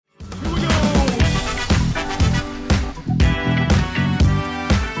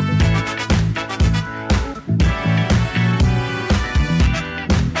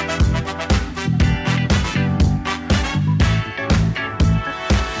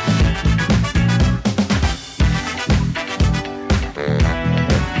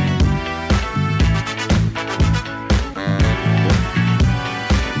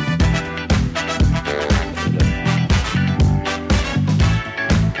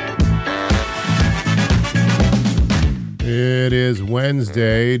is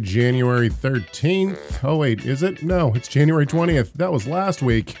Wednesday, January 13th. Oh, wait, is it? No, it's January 20th. That was last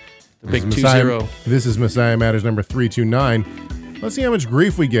week. The big 2-0. This is Messiah Matters number 329. Let's see how much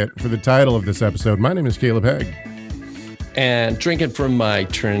grief we get for the title of this episode. My name is Caleb Haig. And drinking from my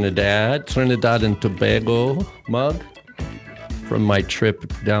Trinidad and Tobago mug from my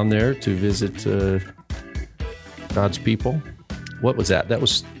trip down there to visit God's people. What was that? That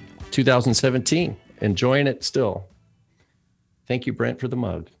was 2017. Enjoying it still. Thank you, Brent, for the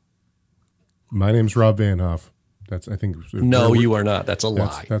mug. My name's Rob Van Hoff. That's, I think. No, you are not. That's a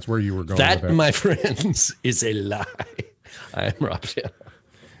lie. That's where you were going. That, with that, my friends, is a lie. I am Rob Van Hoff.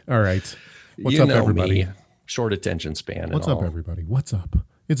 All right. What's you up, know everybody? Me. Short attention span. What's up, everybody? What's up?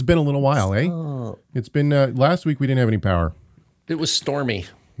 It's been a little while, eh? It's been, last week we didn't have any power. It was stormy.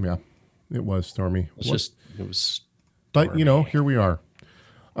 Yeah, it was stormy. It was stormy. But, you know, here we are.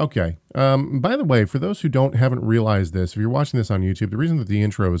 Okay. By the way, for those who haven't realized this, if you're watching this on YouTube, the reason that the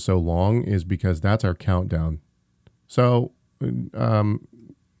intro is so long is because that's our countdown. So,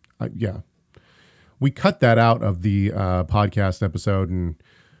 yeah, we cut that out of the podcast episode and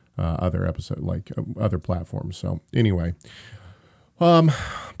other episode, like other platforms. So anyway,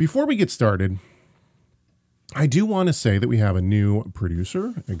 before we get started, I do want to say that we have a new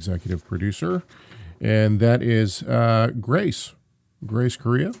executive producer, and that is Grace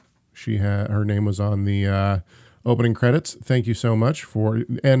Correa. Her name was on the opening credits. Thank you so much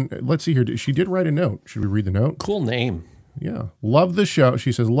and let's see here. She did write a note. Should we read the note? Cool name. Yeah. Love the show.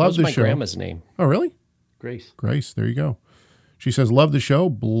 She says, love the show. My grandma's name. Oh, really? Grace. There you go. She says, love the show.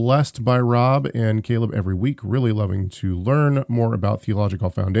 Blessed by Rob and Caleb every week. Really loving to learn more about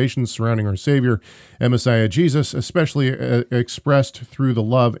theological foundations surrounding our Savior and Messiah Jesus, especially expressed through the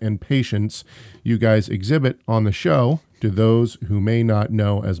love and patience you guys exhibit on the show to those who may not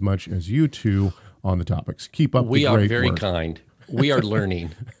know as much as you two on the topics. Keep up the great work. We are very kind. We are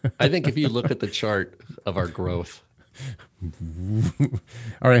learning. I think if you look at the chart of our growth.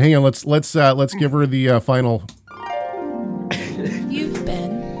 All right, hang on. Let's give her the final. You've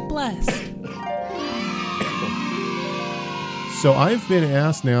been blessed. So I've been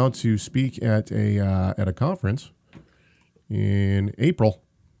asked now to speak at a conference in April.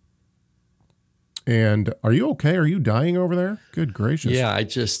 And are you okay? Are you dying over there? Good gracious. Yeah, I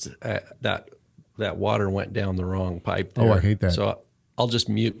just that water went down the wrong pipe there. Oh, I hate that. So I'll just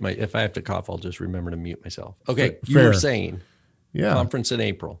mute if I have to cough, I'll just remember to mute myself. Okay, you Fair. were saying conference in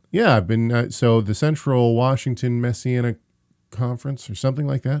April. Yeah, I've been so the Central Washington Messianic Conference or something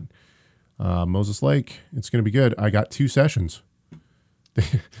like that. Moses Lake. It's going to be good. I got 2 sessions.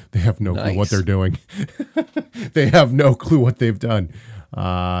 They have no clue what they're doing. They have no clue what they've done.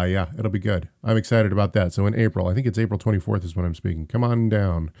 Yeah, it'll be good. I'm excited about that. So in April, I think it's April 24th is when I'm speaking. Come on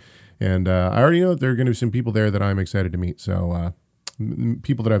down. And I already know that there are going to be some people there that I'm excited to meet. So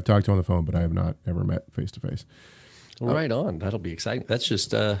people that I've talked to on the phone, but I have not ever met face to face. Right on. That'll be exciting. That's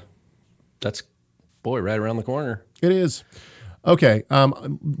just, right around the corner. It is. Okay.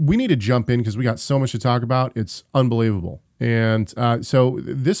 We need to jump in because we got so much to talk about. It's unbelievable. And so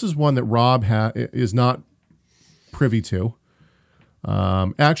this is one that Rob is not privy to.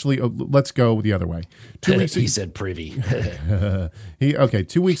 Actually, let's go the other way. 2 weeks He said privy.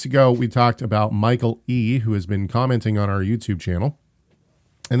 2 weeks ago, we talked about Michael E., who has been commenting on our YouTube channel.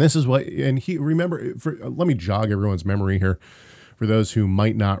 And this is let me jog everyone's memory here for those who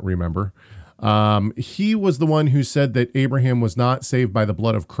might not remember. He was the one who said that Abraham was not saved by the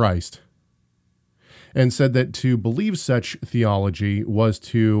blood of Christ, and said that to believe such theology was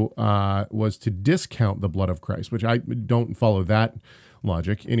to discount the blood of Christ, which I don't follow that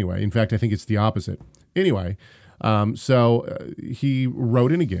logic. Anyway, in fact, I think it's the opposite. Anyway, so he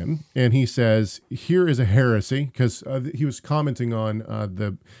wrote in again, and he says, here is a heresy, because he was commenting on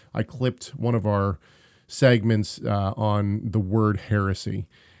I clipped one of our segments on the word heresy.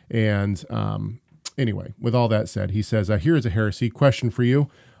 And anyway, with all that said, he says, here is a heresy. Question for you.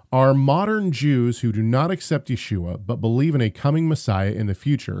 Are modern Jews who do not accept Yeshua but believe in a coming Messiah in the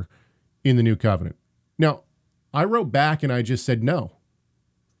future in the new covenant? Now, I wrote back and I just said no.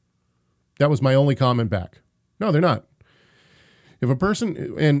 That was my only comment back. No, they're not. If a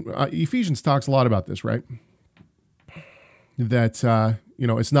person, and Ephesians talks a lot about this, right? That,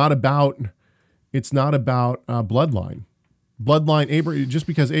 it's not about bloodline. Bloodline, just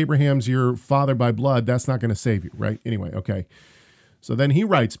because Abraham's your father by blood, that's not going to save you, right? Anyway, okay. So then he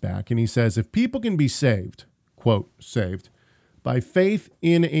writes back and he says, if people can be saved, quote, saved, by faith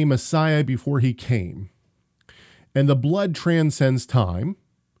in a Messiah before he came, and the blood transcends time,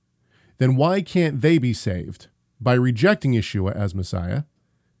 then why can't they be saved by rejecting Yeshua as Messiah,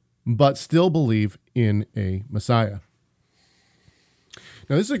 but still believe in a Messiah?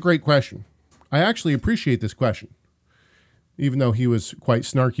 Now, this is a great question. I actually appreciate this question, even though he was quite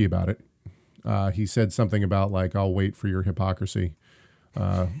snarky about it. He said something about like, I'll wait for your hypocrisy,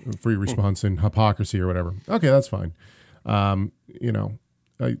 for your response in hypocrisy or whatever. Okay, that's fine. It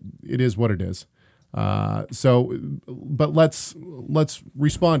is what it is. But let's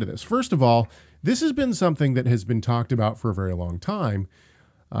respond to this. First of all, this has been something that has been talked about for a very long time.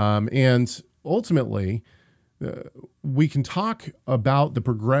 And ultimately, we can talk about the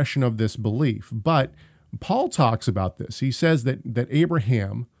progression of this belief, but Paul talks about this. He says that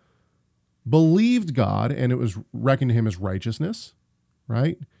Abraham believed God and it was reckoned to him as righteousness,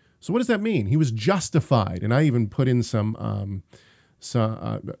 right? So what does that mean? He was justified. And I even put in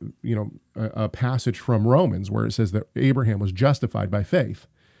a passage from Romans where it says that Abraham was justified by faith.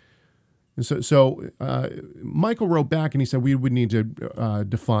 And so Michael wrote back and he said we would need to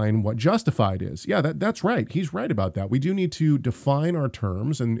define what justified is. Yeah, that's right. He's right about that. We do need to define our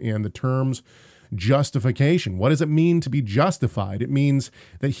terms and the terms justification. What does it mean to be justified? It means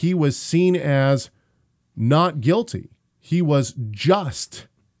that he was seen as not guilty. He was just,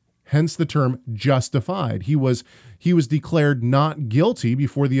 hence the term justified. He was declared not guilty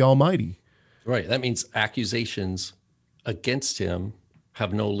before the Almighty. Right. That means accusations against him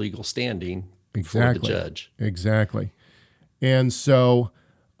have no legal standing before the judge. Exactly. And so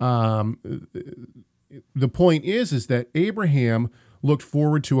the point is that Abraham looked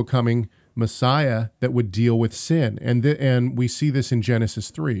forward to a coming Messiah that would deal with sin. And we see this in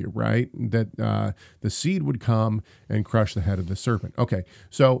Genesis 3, right? That the seed would come and crush the head of the serpent. Okay,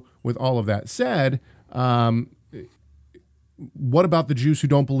 so with all of that said, what about the Jews who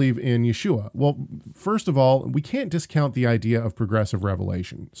don't believe in Yeshua? Well, first of all, we can't discount the idea of progressive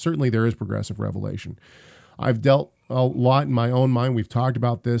revelation. Certainly there is progressive revelation. I've dealt a lot in my own mind. We've talked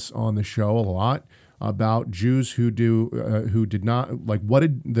about this on the show a lot, about Jews who did not, like, what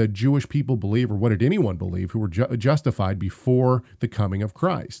did the Jewish people believe, or what did anyone believe who were justified before the coming of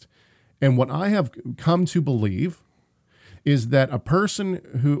Christ? And what I have come to believe is that a person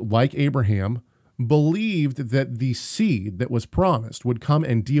who, like Abraham, believed that the seed that was promised would come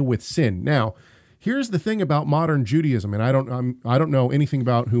and deal with sin. Now, here's the thing about modern Judaism, and I don't know anything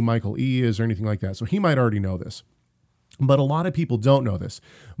about who Michael E. is or anything like that, so he might already know this. But a lot of people don't know this.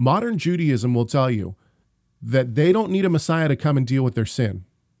 Modern Judaism will tell you that they don't need a Messiah to come and deal with their sin.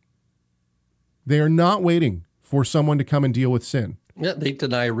 They are not waiting for someone to come and deal with sin. Yeah, they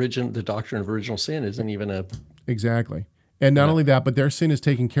deny the doctrine of original sin isn't even a... Exactly. And not only that, but their sin is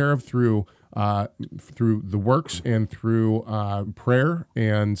taken care of through the works and through prayer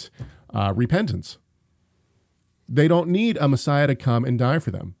and repentance. They don't need a Messiah to come and die for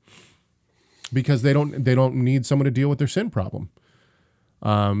them because they don't need someone to deal with their sin problem.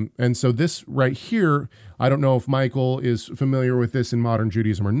 And so this right here, I don't know if Michael is familiar with this in modern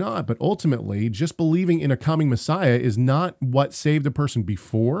Judaism or not, but ultimately just believing in a coming Messiah is not what saved a person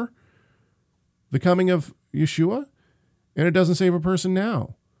before the coming of Yeshua, and it doesn't save a person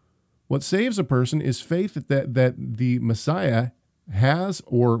now. What saves a person is faith that the Messiah has,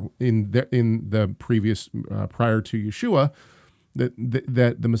 or in the previous prior to Yeshua, that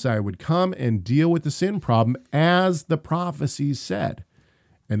the Messiah would come and deal with the sin problem as the prophecies said.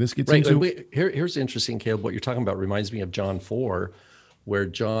 And this gets into... Here's interesting, Caleb. What you're talking about reminds me of John 4, where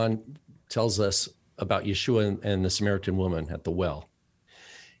John tells us about Yeshua and the Samaritan woman at the well.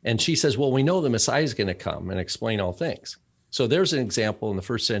 And she says, well, we know the Messiah is going to come and explain all things. So there's an example in the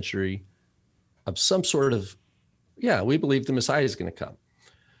first century of some sort of, we believe the Messiah is going to come.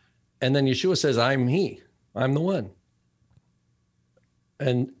 And then Yeshua says, I'm the one.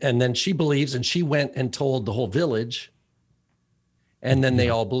 And then she believes, and she went and told the whole village, and then they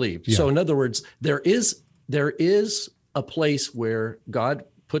all believed. Yeah. So in other words, there is a place where God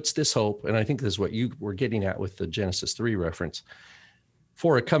puts this hope, and I think this is what you were getting at with the Genesis 3 reference,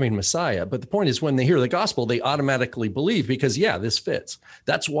 for a coming Messiah. But the point is, when they hear the gospel, they automatically believe because, this fits.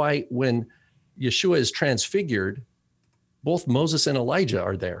 That's why when Yeshua is transfigured, both Moses and Elijah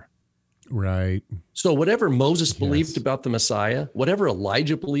are there. Right. So whatever Moses believed about the Messiah, whatever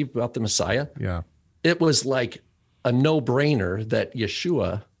Elijah believed about the Messiah, it was like a no-brainer that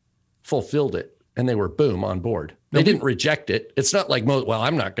Yeshua fulfilled it, and they were, boom, on board. They didn't reject it. It's not like,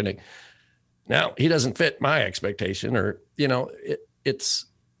 I'm not going to, now he doesn't fit my expectation, or, it's...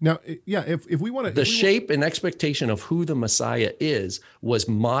 Now, if we want to... The shape and expectation of who the Messiah is was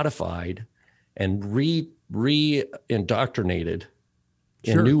modified and re-indoctrinated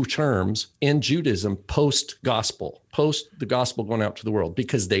in new terms in Judaism post the gospel going out to the world,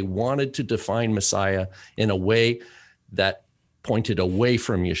 because they wanted to define Messiah in a way that pointed away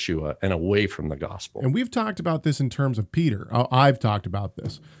from Yeshua and away from the gospel. And we've talked about this in terms of Peter. I've talked about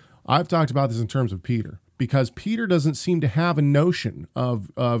this. I've talked about this in terms of Peter, because Peter doesn't seem to have a notion of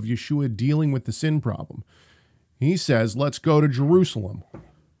Yeshua dealing with the sin problem. He says, let's go to Jerusalem,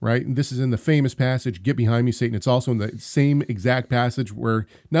 right? And this is in the famous passage, "Get behind me, Satan." It's also in the same exact passage where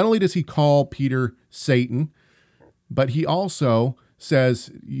not only does he call Peter Satan, but he also says,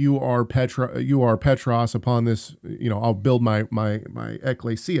 you are Petros, upon this, I'll build my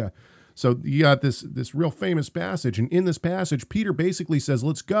ecclesia. So you got this real famous passage. And in this passage, Peter basically says,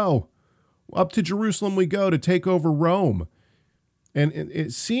 let's go. Up to Jerusalem we go to take over Rome. And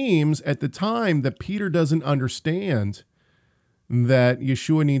it seems at the time that Peter doesn't understand that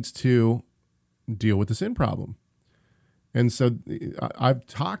Yeshua needs to deal with the sin problem. And so I've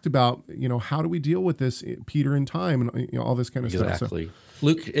talked about, how do we deal with this, Peter, in time, and all this kind of stuff. Exactly.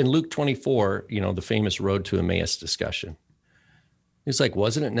 In Luke 24, the famous road to Emmaus discussion. It's like,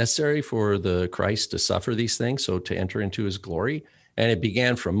 wasn't it necessary for the Christ to suffer these things, so to enter into his glory? And it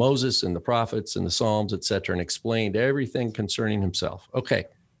began from Moses and the prophets and the Psalms, et cetera, and explained everything concerning himself. Okay.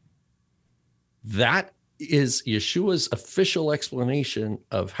 That is Yeshua's official explanation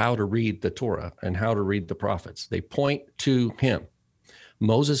of how to read the Torah and how to read the prophets. They point to him.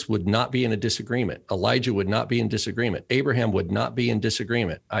 Moses would not be in a disagreement. Elijah would not be in disagreement. Abraham would not be in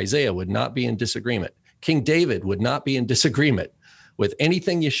disagreement. Isaiah would not be in disagreement. King David would not be in disagreement with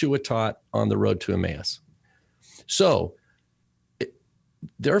anything Yeshua taught on the road to Emmaus. So,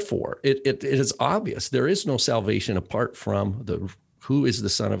 therefore, it is obvious there is no salvation apart from who is the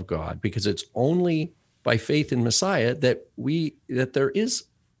Son of God, because it's only by faith in Messiah that there is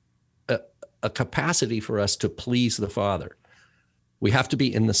a capacity for us to please the Father. We have to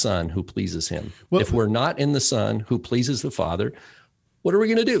be in the Son who pleases him. Well, if we're not in the Son who pleases the Father, what are we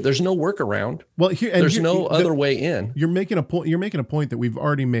going to do? There's no workaround. Well, there's no other way in. You're making a point. You're making a point that we've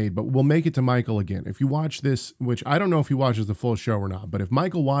already made, but we'll make it to Michael again. If you watch this, which I don't know if he watches the full show or not, but if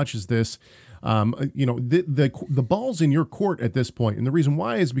Michael watches this, the ball's in your court at this point. And the reason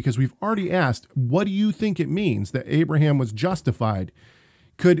why is because we've already asked, what do you think it means that Abraham was justified?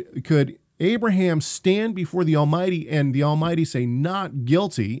 Could Abraham stand before the Almighty and the Almighty say not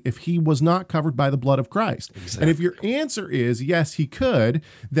guilty if he was not covered by the blood of Christ? Exactly. And if your answer is yes, he could,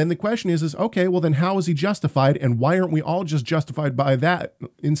 then the question is okay, well then how is he justified, and why aren't we all just justified by that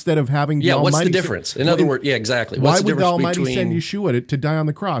instead of having the Almighty? What's the difference? In other words, exactly. Why would the Almighty send Yeshua to die on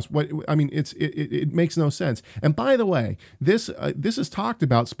the cross? It makes no sense. And by the way, this is talked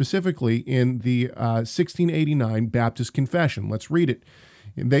about specifically in the 1689 Baptist Confession. Let's read it.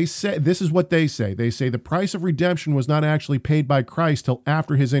 They say, this is what they say. They say the price of redemption was not actually paid by Christ till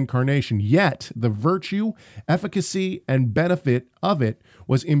after his incarnation. Yet the virtue, efficacy, and benefit of it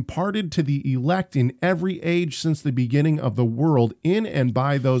was imparted to the elect in every age since the beginning of the world in and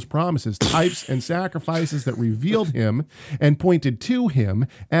by those promises, types, and sacrifices that revealed him and pointed to him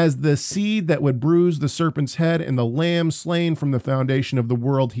as the seed that would bruise the serpent's head and the lamb slain from the foundation of the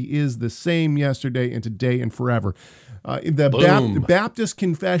world. He is the same yesterday and today and forever. The Baptist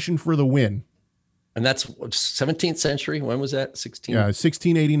Confession for the win. And that's 17th century. When was that?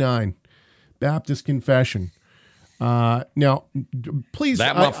 1689. Baptist Confession. Now, please.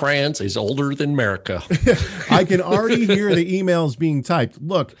 That, my friends, is older than America. I can already hear the emails being typed.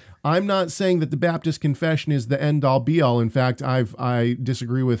 Look, I'm not saying that the Baptist Confession is the end-all, be-all. In fact, I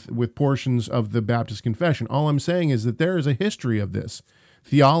disagree with portions of the Baptist Confession. All I'm saying is that there is a history of this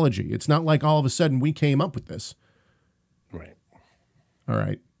theology. It's not like all of a sudden we came up with this. Right. All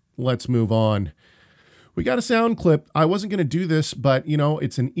right, let's move on. We got a sound clip. I wasn't going to do this, but,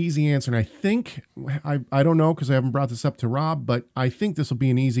 it's an easy answer. And I think, I don't know because I haven't brought this up to Rob, but I think this will be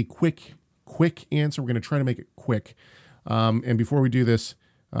an easy, quick answer. We're going to try to make it quick. And before we do this,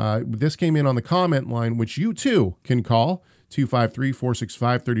 this came in on the comment line, which you too can call,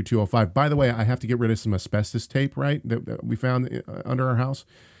 253-465-3205. By the way, I have to get rid of some asbestos tape, right, that we found under our house.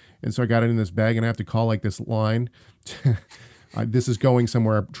 And so I got it in this bag, and I have to call like this line. This is going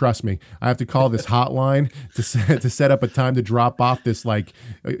somewhere. Trust me. I have to call this hotline to set up a time to drop off this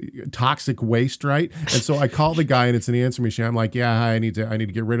toxic waste, right? And so I call the guy, and it's an answer machine. I'm like, yeah, hi, I need to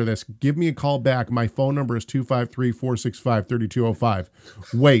get rid of this. Give me a call back. My phone number is 253-465-3205.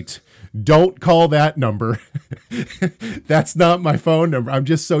 Wait, don't call that number. That's not my phone number. I'm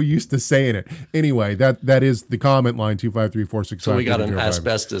just so used to saying it. Anyway, that is the comment line, 253-465-3205. So we got an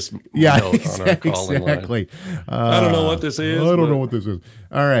asbestos note on our calling line. I don't know what this is. I don't know what this is.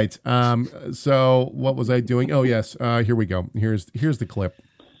 All right. So what was I doing? Oh, yes. Here we go. Here's the clip.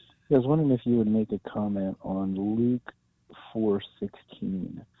 I was wondering if you would make a comment on Luke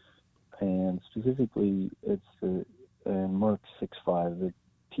 4:16, and specifically, it's in Mark 6:5, the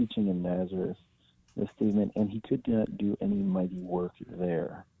teaching in Nazareth, the statement, and he could not do any mighty work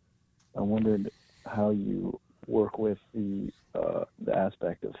there. I wondered how you work with the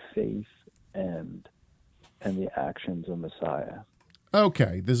aspect of faith and the actions of Messiah.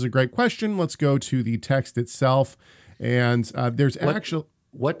 Okay, this is a great question. Let's go to the text itself. And there's actually...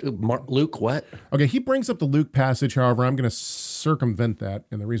 Luke, what? Okay, he brings up the Luke passage. However, I'm going to circumvent that.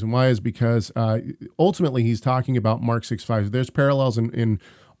 And the reason why is because ultimately he's talking about Mark 6:5. There's parallels in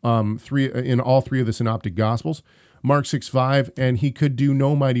all three of the synoptic gospels. Mark 6:5, and he could do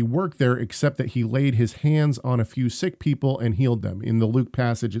no mighty work there except that he laid his hands on a few sick people and healed them. In the Luke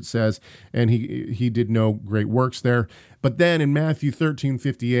passage, it says, and he did no great works there. But then in Matthew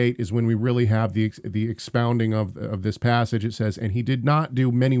 13:58 is when we really have the expounding of this passage. It says, and he did not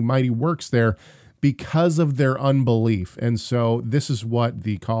do many mighty works there because of their unbelief. And so this is what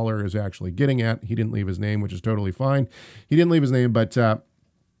the caller is actually getting at. He didn't leave his name, which is totally fine. He didn't leave his name, but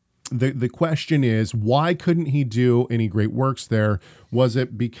the question is, why couldn't he do any great works there? Was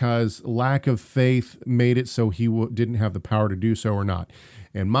it because lack of faith made it so he didn't have the power to do so or not?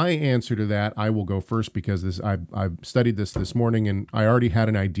 And my answer to that, I will go first because I've studied this morning and I already had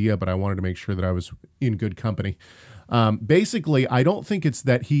an idea, but I wanted to make sure that I was in good company. Basically, I don't think it's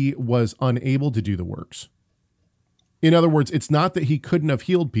that he was unable to do the works. In other words, it's not that he couldn't have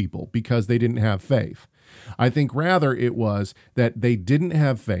healed people because they didn't have faith. I think rather it was that they didn't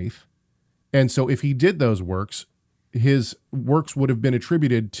have faith. And so if he did those works, his works would have been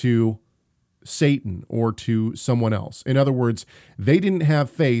attributed to Satan or to someone else. In other words, they didn't have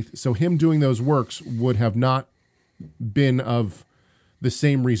faith, so him doing those works would have not been of the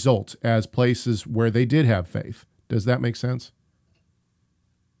same result as places where they did have faith. Does that make sense?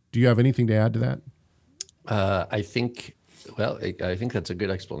 Do you have anything to add to that? I think that's a good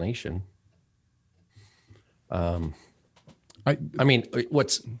explanation. I mean,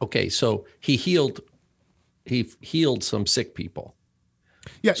 so he healed some sick people.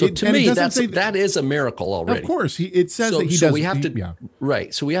 Yeah. So to me, that is a miracle already. Of course. It says that he does. We have to,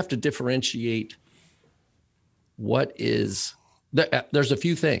 right. So we have to differentiate what is, there's a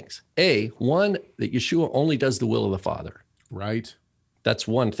few things. One, that Yeshua only does the will of the Father. Right. That's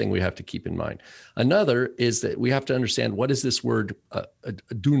one thing we have to keep in mind. Another is that we have to understand what is this word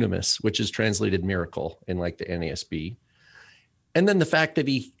dunamis, which is translated miracle in like the NASB. And then the fact that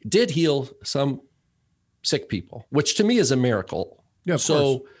he did heal some sick people, which to me is a miracle. Yeah, of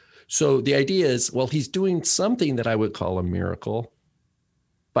course. So the idea is, well, he's doing something that I would call a miracle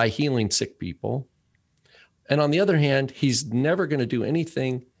by healing sick people. And on the other hand, he's never going to do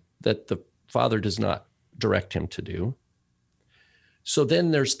anything that the Father does not direct him to do. So then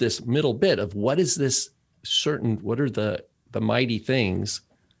there's this middle bit of what are the mighty things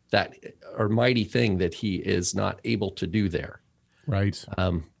that are mighty thing that he is not able to do there. Right.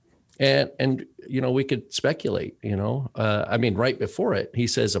 And we could speculate, right before it, he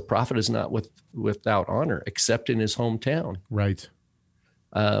says a prophet is not without honor except in his hometown. Right.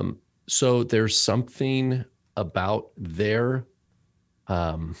 So there's something about their,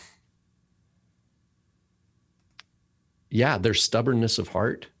 their stubbornness of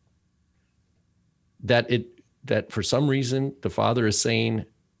heart that for some reason the Father is saying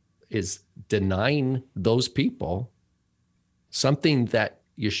is denying those people something that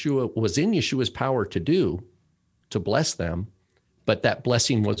Yeshua was in Yeshua's power to do, to bless them, but that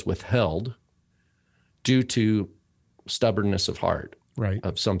blessing was withheld due to stubbornness of heart, right,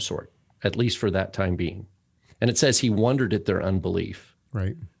 of some sort, at least for that time being. And it says he wondered at their unbelief.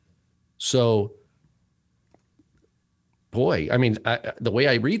 Right. So, boy, I mean, the way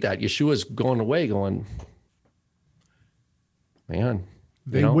I read that, Yeshua's going away going, man.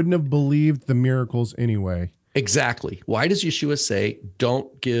 They wouldn't have believed the miracles anyway. Exactly. Why does Yeshua say,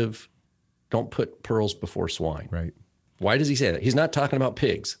 don't put pearls before swine? Right. Why does he say that? He's not talking about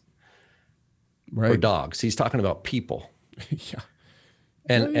pigs or dogs. He's talking about people. Yeah.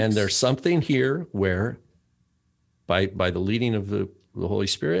 And there's something here where by the leading of the Holy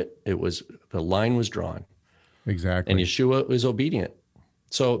Spirit, the line was drawn. Exactly. And Yeshua was obedient.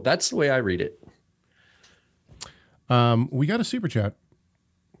 So that's the way I read it. We got a super chat.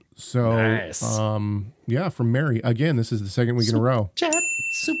 So, nice. From Mary. Again, this is the second week in a row.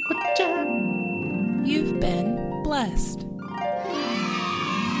 Super chat. You've been blessed.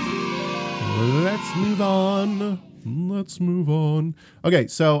 Let's move on. Okay,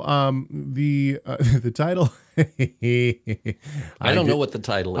 so the title. I don't know what the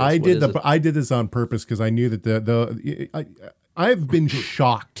title is. I did this on purpose because I knew that I've been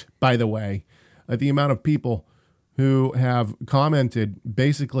shocked, by the way, at the amount of people who have commented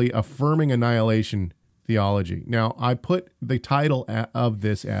basically affirming annihilation theology. Now, I put the title of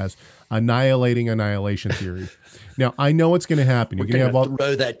this as Annihilating Annihilation Theory. Now, I know what's going to happen. You're going to have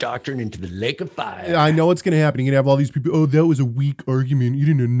throw that doctrine into the lake of fire. I know what's going to happen. You're going to have all these people, oh, that was a weak argument. You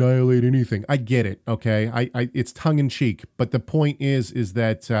didn't annihilate anything. I get it, okay? It's tongue-in-cheek. But the point is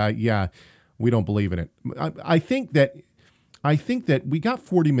that, yeah, we don't believe in it. I think that we got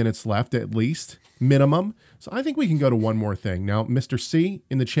 40 minutes left at least, minimum. So I think we can go to one more thing. Now, Mr. C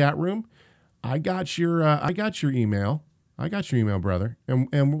in the chat room, I got your email. I got your email, brother,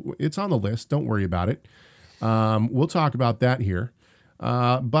 and it's on the list. Don't worry about it. We'll talk about that here.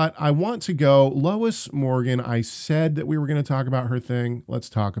 But I want to go, Lois Morgan. I said that we were going to talk about her thing. Let's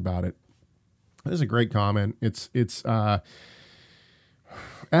talk about it. This is a great comment.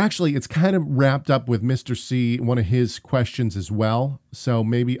 Actually, it's kind of wrapped up with Mr. C, one of his questions as well. So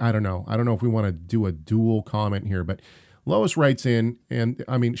maybe, I don't know if we want to do a dual comment here, but Lois writes in, and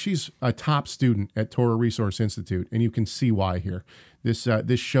I mean, she's a top student at Torah Resource Institute, and you can see why here. This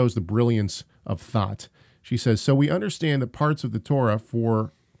shows the brilliance of thought. She says, so we understand that parts of the Torah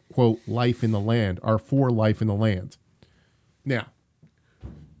for, quote, life in the land are for life in the land. Now,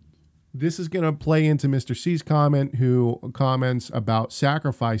 this is going to play into Mr. C's comment, who comments about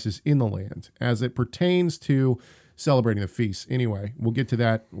sacrifices in the land as it pertains to celebrating the feast. Anyway, we'll get to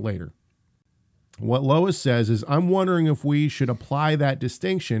that later. What Lois says is, I'm wondering if we should apply that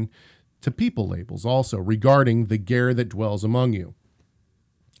distinction to people labels also regarding the ger that dwells among you.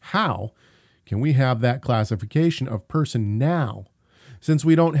 How can we have that classification of person now, since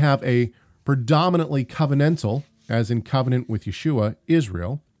we don't have a predominantly covenantal, as in covenant with Yeshua,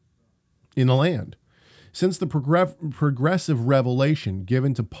 Israel, in the land? Since the progressive revelation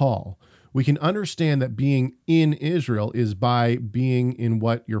given to Paul, we can understand that being in Israel is by being in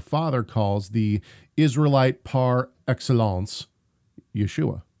what your father calls the Israelite par excellence,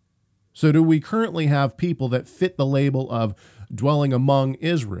 Yeshua. So do we currently have people that fit the label of dwelling among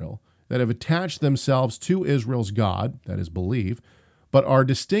Israel, that have attached themselves to Israel's God, that is believe, but are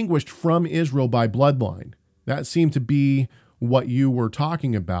distinguished from Israel by bloodline? That seemed to be what you were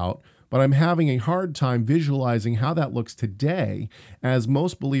talking about, but I'm having a hard time visualizing how that looks today, as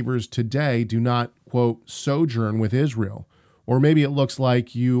most believers today do not, quote, sojourn with Israel. Or maybe it looks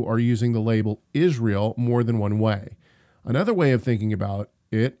like you are using the label Israel more than one way. Another way of thinking about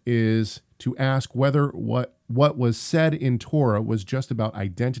it is to ask whether what was said in Torah was just about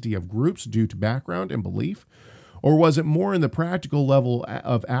identity of groups due to background and belief, or was it more in the practical level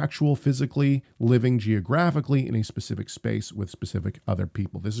of actual physically living geographically in a specific space with specific other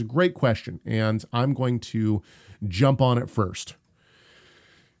people? This is a great question, and I'm going to jump on it first.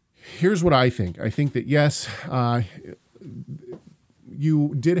 Here's what I think. I think that, yes,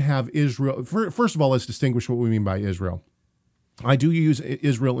 you did have Israel. First of all, let's distinguish what we mean by Israel. I do use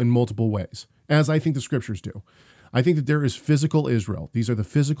Israel in multiple ways, as I think the scriptures do. I think that there is physical Israel. These are the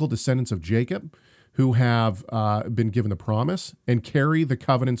physical descendants of Jacob who have been given the promise and carry the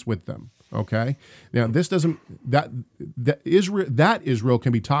covenants with them. Okay. Now, this doesn't that Israel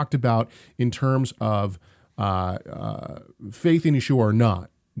can be talked about in terms of faith in Yeshua or not.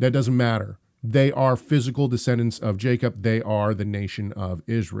 That doesn't matter. They are physical descendants of Jacob. They are the nation of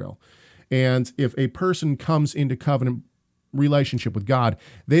Israel. And if a person comes into covenant relationship with God,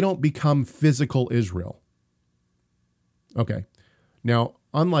 they don't become physical Israel. Okay. Now,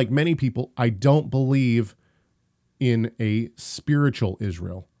 unlike many people, I don't believe in a spiritual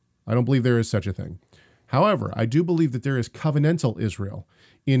Israel. I don't believe there is such a thing. However, I do believe that there is covenantal Israel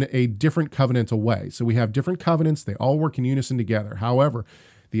in a different covenantal way. So we have different covenants. They all work in unison together. However,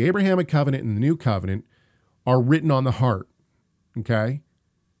 the Abrahamic covenant and the new covenant are written on the heart. Okay?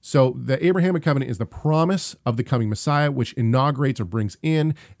 So the Abrahamic covenant is the promise of the coming Messiah, which inaugurates or brings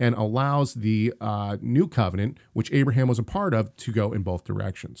in and allows the new covenant, which Abraham was a part of, to go in both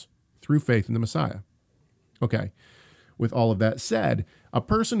directions through faith in the Messiah. Okay. With all of that said, a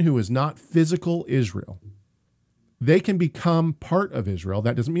person who is not physical Israel, they can become part of Israel.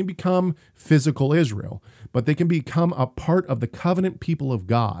 That doesn't mean become physical Israel, but they can become a part of the covenant people of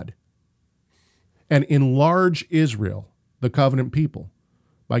God and enlarge Israel, the covenant people,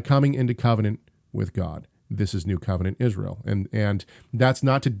 by coming into covenant with God. This is New Covenant Israel. And that's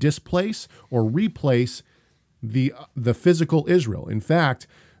not to displace or replace the physical Israel. In fact,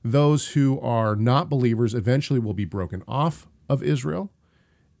 those who are not believers eventually will be broken off of Israel.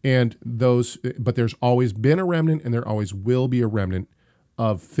 But there's always been a remnant, and there always will be a remnant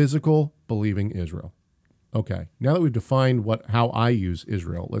of physical believing Israel. Okay, now that we've defined how I use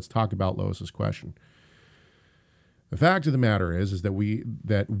Israel, let's talk about Lois's question. The fact of the matter is that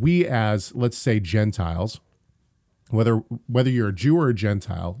we as, let's say, Gentiles, whether you're a Jew or a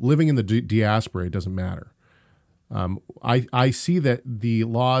Gentile living in the diaspora, it doesn't matter. I see that the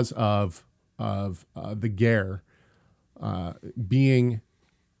laws of the ger being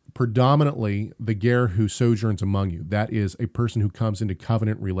predominantly the ger who sojourns among you. That is a person who comes into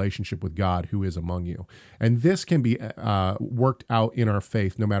covenant relationship with God who is among you. And this can be worked out in our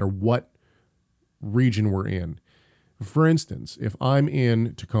faith no matter what region we're in. For instance, if I'm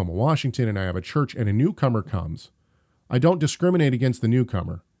in Tacoma, Washington, and I have a church and a newcomer comes, I don't discriminate against the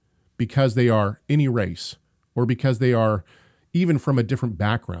newcomer because they are any race or because they are even from a different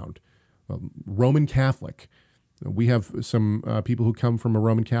background. Roman Catholic. We have some people who come from a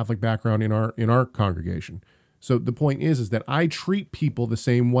Roman Catholic background in our congregation. So the point is that I treat people the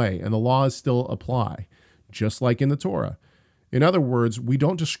same way, and the laws still apply, just like in the Torah. In other words, we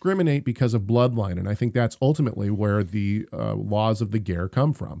don't discriminate because of bloodline, and I think that's ultimately where the laws of the ger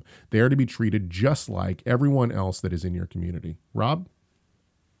come from. They are to be treated just like everyone else that is in your community. Rob?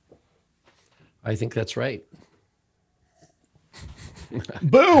 I think that's right.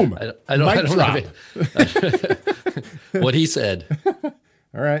 Boom! I don't drop. Have what he said.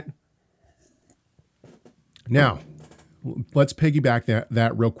 All right. Now, let's piggyback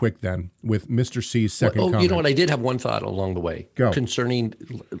that real quick then with Mr. C's second comment. You know what? I did have one thought along the way. Go. Concerning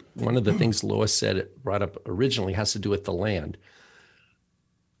one of the things Lois said, brought up originally, has to do with the land.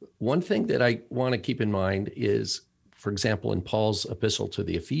 One thing that I want to keep in mind is, for example, in Paul's epistle to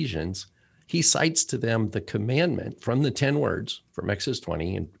the Ephesians, he cites to them the commandment from the 10 words from Exodus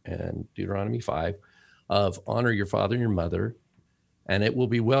 20 and Deuteronomy 5 of honor your father and your mother, and it will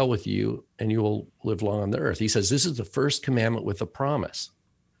be well with you, and you will live long on the earth. He says this is the first commandment with a promise.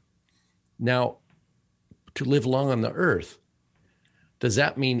 Now, to live long on the earth, does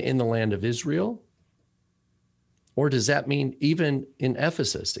that mean in the land of Israel? Or does that mean even in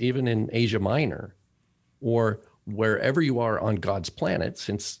Ephesus, even in Asia Minor, or wherever you are on God's planet,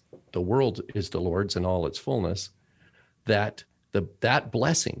 since the world is the Lord's in all its fullness, that that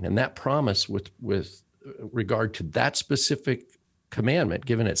blessing and that promise with regard to that specific commandment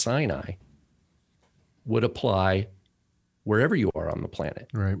given at Sinai would apply wherever you are on the planet,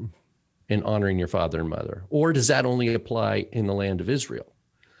 right, in honoring your father and mother? Or does that only apply in the land of Israel?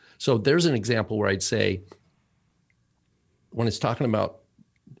 So there's an example where I'd say, when it's talking about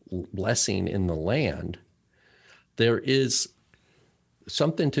blessing in the land, there is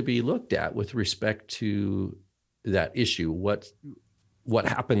something to be looked at with respect to that issue. What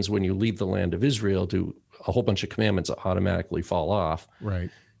happens when you leave the land of Israel? Do a whole bunch of commandments automatically fall off? Right.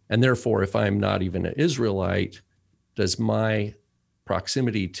 And therefore, if I'm not even an Israelite, does my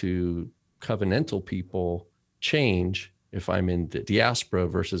proximity to covenantal people change if I'm in the diaspora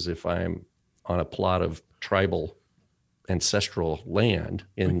versus if I'm on a plot of tribal ancestral land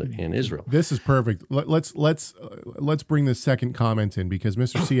in Israel? This is perfect. Let's bring this second comment in because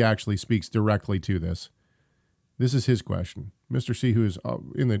Mr. C actually speaks directly to this. This is his question. Mr. C, who is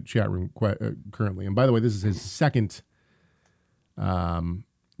in the chat room currently, and by the way, this is his second.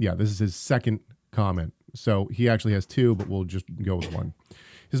 This is his second comment. So he actually has two, but we'll just go with one.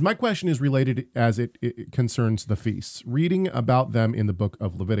 My question is related as it concerns the feasts, reading about them in the book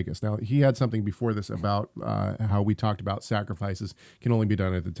of Leviticus. Now, he had something before this about how we talked about sacrifices can only be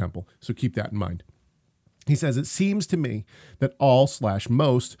done at the temple. So keep that in mind. He says, it seems to me that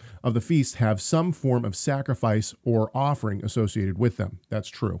all/most of the feasts have some form of sacrifice or offering associated with them. That's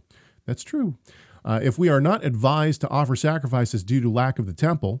true. That's true. If we are not advised to offer sacrifices due to lack of the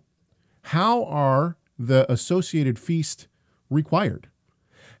temple, how are the associated feasts required?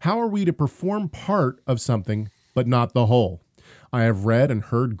 How are we to perform part of something but not the whole? I have read and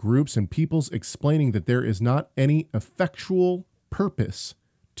heard groups and peoples explaining that there is not any effectual purpose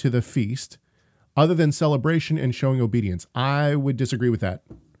to the feast other than celebration and showing obedience. I would disagree with that.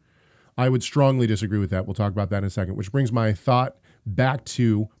 I would strongly disagree with that. We'll talk about that in a second, which brings my thought back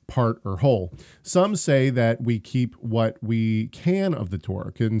to part or whole. Some say that we keep what we can of the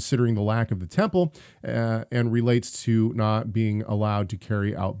Torah, considering the lack of the temple, and relates to not being allowed to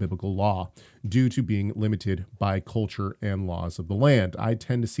carry out biblical law due to being limited by culture and laws of the land. I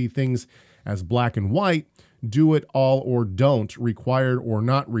tend to see things as black and white, do it all or don't, required or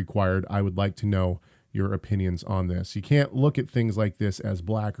not required. I would like to know your opinions on this. You can't look at things like this as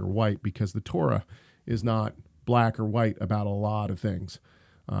black or white because the Torah is not black or white about a lot of things.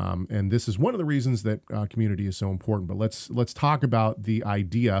 And this is one of the reasons that community is so important. But let's talk about the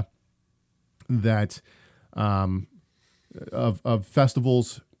idea that of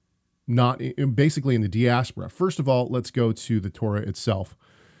festivals not basically in the diaspora. First of all, let's go to the Torah itself.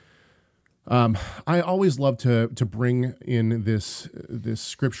 I always love to bring in this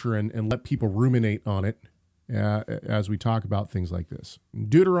scripture and let people ruminate on it as we talk about things like this.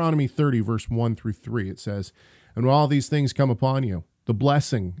 Deuteronomy 30, verse 1 through 3, it says, "And when all these things come upon you, the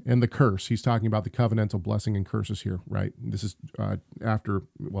blessing and the curse," he's talking about the covenantal blessing and curses here, right? This is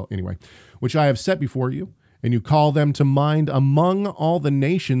 "which I have set before you, and you call them to mind among all the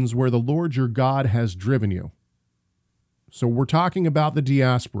nations where the Lord your God has driven you." So we're talking about the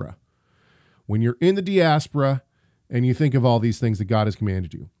diaspora. When you're in the diaspora and you think of all these things that God has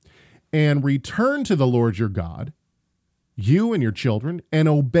commanded you, and return to the Lord your God, you and your children, and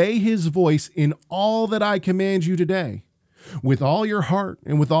obey his voice in all that I command you today, with all your heart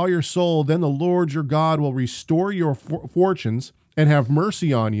and with all your soul, then the Lord your God will restore your fortunes and have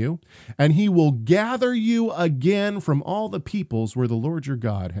mercy on you, and he will gather you again from all the peoples where the Lord your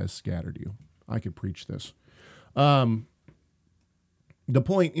God has scattered you. I could preach this. The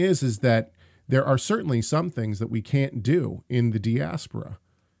point is that there are certainly some things that we can't do in the diaspora.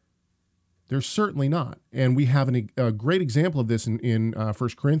 There's certainly not. And we have a great example of this in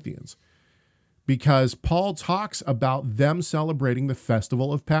 1 Corinthians, because Paul talks about them celebrating the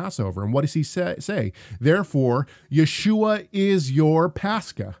festival of Passover. And what does he say? Therefore, Yeshua is your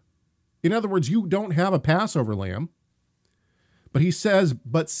Pascha. In other words, you don't have a Passover lamb, but he says,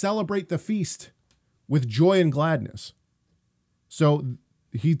 but celebrate the feast with joy and gladness. So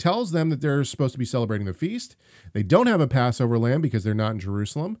he tells them that they're supposed to be celebrating the feast. They don't have a Passover lamb because they're not in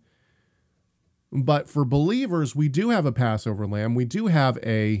Jerusalem. But for believers, we do have a Passover lamb. We do have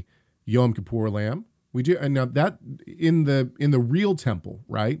a Yom Kippur lamb. We do, and now that in the real temple,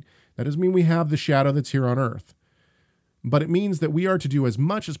 right? That doesn't mean we have the shadow that's here on earth, but it means that we are to do as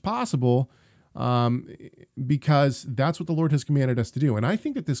much as possible, because that's what the Lord has commanded us to do. And I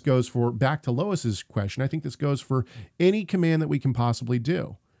think that this goes back to Lois's question. I think this goes for any command that we can possibly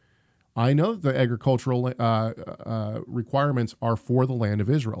do. I know that the agricultural requirements are for the land of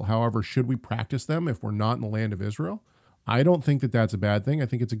Israel. However, should we practice them if we're not in the land of Israel? I don't think that that's a bad thing. I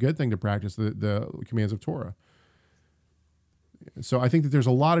think it's a good thing to practice the commands of Torah. So I think that there's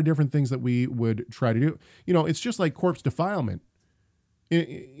a lot of different things that we would try to do. You know, it's just like corpse defilement.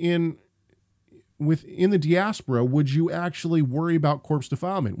 In the diaspora, would you actually worry about corpse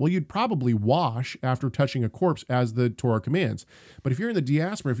defilement? Well, you'd probably wash after touching a corpse as the Torah commands. But if you're in the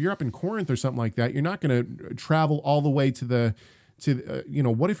diaspora, if you're up in Corinth or something like that, you're not going to travel all the way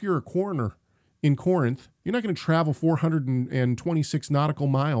what if you're a coroner in Corinth? You're not going to travel 426 nautical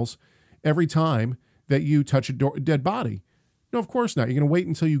miles every time that you touch a dead body. No, of course not. You're going to wait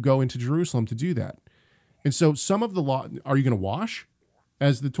until you go into Jerusalem to do that. And so some of the law, are you going to wash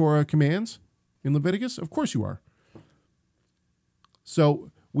as the Torah commands in Leviticus? Of course you are. So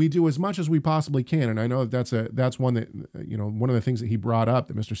we do as much as we possibly can. And I know that's one that, one of the things that he brought up,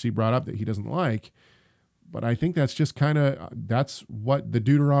 that Mr. C brought up that he doesn't like, but I think that's just that's what the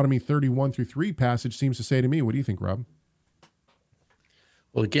Deuteronomy 31 through 3 passage seems to say to me. What do you think, Rob?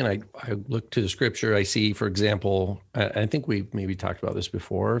 Well, again, I look to the scripture. I see, for example, I think we've maybe talked about this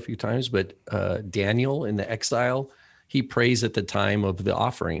before a few times, but Daniel in the exile, he prays at the time of the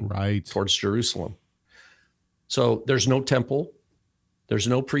offering towards Jerusalem. So there's no temple, there's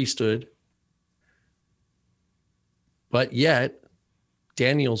no priesthood, but yet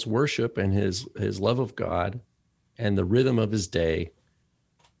Daniel's worship and his love of God and the rhythm of his day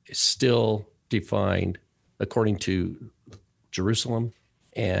is still defined according to Jerusalem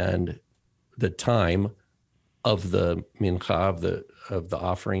and the time of the mincha, of the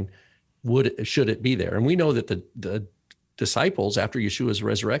offering. Should it be there? And we know that the disciples, after Yeshua's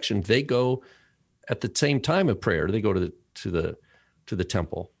resurrection, they go at the same time of prayer. They go to the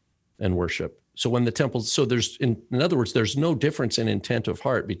temple and worship. So when the temple, so there's in other words, there's no difference in intent of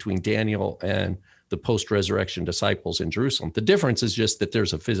heart between Daniel and the post-resurrection disciples in Jerusalem. The difference is just that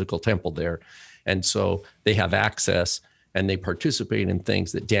there's a physical temple there, and so they have access and they participate in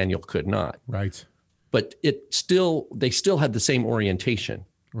things that Daniel could not. Right. But they still had the same orientation.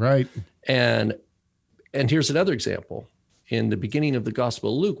 Right. And here's another example. In the beginning of the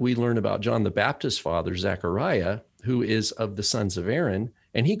Gospel of Luke, we learn about John the Baptist's father, Zechariah, who is of the sons of Aaron,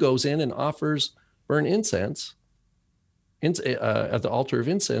 and he goes in and offers burnt incense at the altar of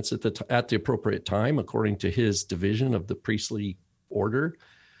incense at the appropriate time, according to his division of the priestly order.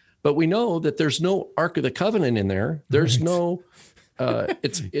 But we know that there's no Ark of the Covenant in there. There's no,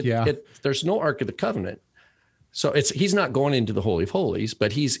 there's no Ark of the Covenant. So he's not going into the Holy of Holies,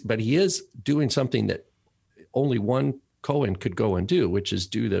 but he is doing something that only one Cohen could go and do, which is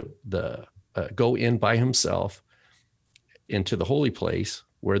do the go in by himself into the holy place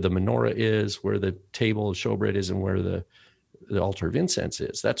where the menorah is, where the table of showbread is, and where the altar of incense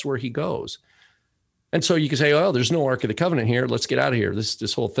is. That's where he goes. And so you can say, "Oh, there's no Ark of the Covenant here. Let's get out of here.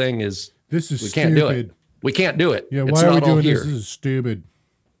 This whole thing is we stupid. can't do it." We can't do it. Yeah, it's why are we not all doing here. this? This is stupid.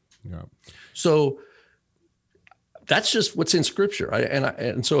 Yeah. So that's just what's in Scripture.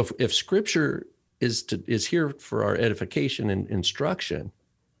 And so if Scripture is here for our edification and instruction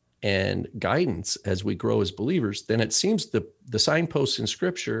and guidance as we grow as believers, then it seems the signposts in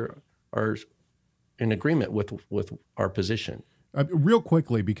Scripture are in agreement with our position. Real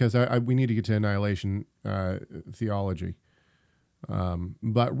quickly, because we need to get to annihilation theology.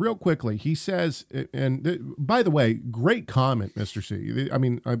 But real quickly, he says, and by the way, great comment, Mr. C. I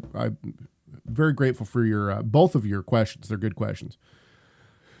mean, I'm very grateful for your both of your questions. They're good questions.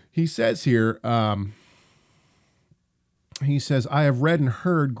 He says here, he says, I have read and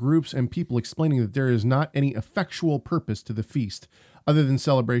heard groups and people explaining that there is not any effectual purpose to the feast other than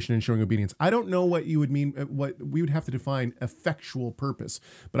celebration and showing obedience. I don't know what you would mean, what we would have to define effectual purpose,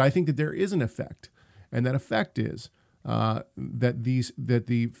 but I think that there is an effect, and that effect is that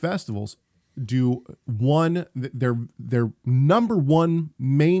the festivals do their number one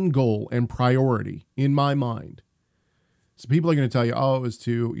main goal and priority in my mind. So people are going to tell you, oh, it was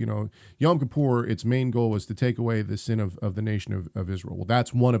to, Yom Kippur, its main goal was to take away the sin of the nation of Israel. Well,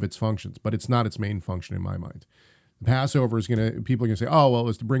 that's one of its functions, but it's not its main function in my mind. The Passover people are going to say, oh, well, it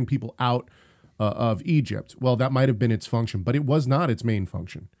was to bring people out of Egypt. Well, that might have been its function, but it was not its main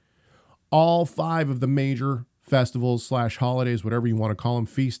function. All 5 of the major festivals / holidays, whatever you want to call them,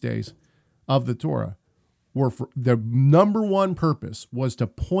 feast days of the Torah, the number one purpose was to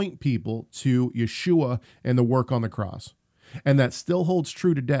point people to Yeshua and the work on the cross. And that still holds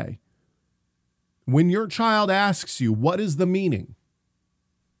true today. When your child asks you, what is the meaning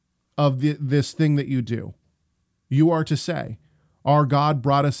of this thing that you do? You are to say, our God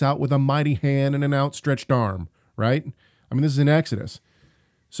brought us out with a mighty hand and an outstretched arm, right? I mean, this is in Exodus.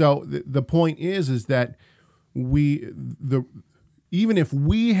 So the point is that even if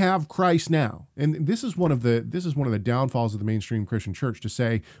we have Christ now, and this is one of the downfalls of the mainstream Christian church, to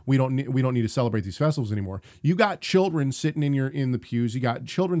say we don't need to celebrate these festivals anymore. You got children sitting in the pews, you got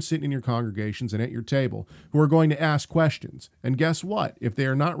children sitting in your congregations and at your table who are going to ask questions. And guess what? If they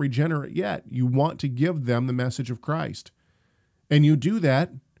are not regenerate yet, you want to give them the message of Christ. And you do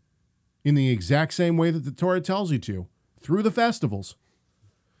that in the exact same way that the Torah tells you to, through the festivals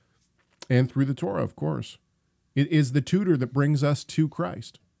and through the Torah, of course. It is the tutor that brings us to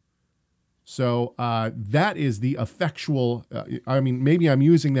Christ. So that is the effectual, maybe I'm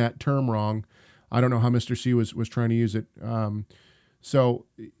using that term wrong. I don't know how Mr. C was trying to use it.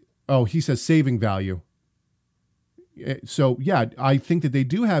 He says saving value. So yeah, I think that they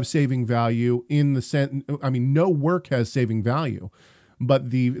do have saving value in the sense, no work has saving value. But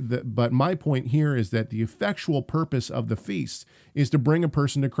but my point here is that the effectual purpose of the feast is to bring a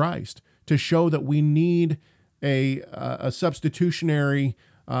person to Christ, to show that we need a substitutionary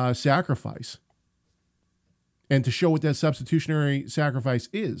sacrifice, and to show what that substitutionary sacrifice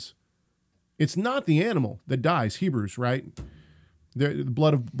is. It's not the animal that dies. Hebrews, right? The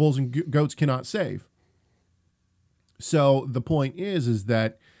blood of bulls and goats cannot save. So the point is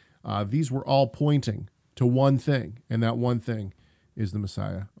that these were all pointing to one thing, and that one thing is the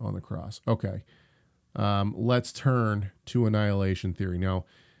Messiah on the cross. Okay, let's turn to annihilation theory now.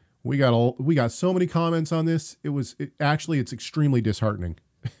 We got so many comments on this. It's extremely disheartening.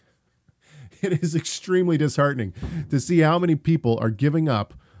 It is extremely disheartening to see how many people are giving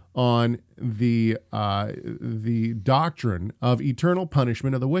up on the doctrine of eternal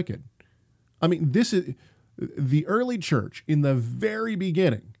punishment of the wicked. This is the early church in the very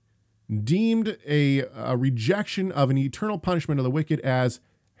beginning deemed a rejection of an eternal punishment of the wicked as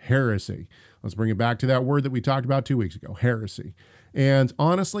heresy. Let's bring it back to that word that we talked about 2 weeks ago, heresy. And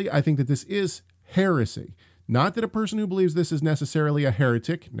honestly, I think that this is heresy. Not that a person who believes this is necessarily a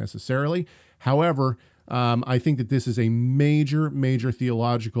heretic, necessarily. However, I think that this is a major, major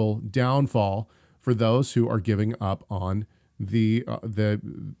theological downfall for those who are giving up on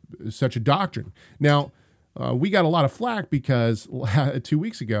such a doctrine. Now, we got a lot of flack because 2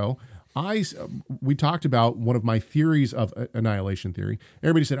 weeks ago, we talked about one of my theories of annihilation theory.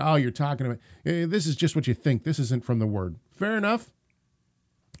 Everybody said, oh, you're talking about, this is just what you think. This isn't from the word. Fair enough.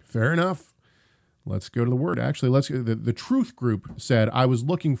 Let's go to the word. Actually, the Truth Group said, I was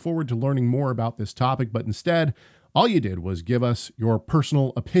looking forward to learning more about this topic, but instead, all you did was give us your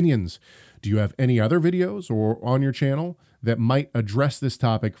personal opinions. Do you have any other videos or on your channel that might address this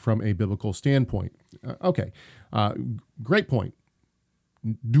topic from a biblical standpoint? Okay. Great point.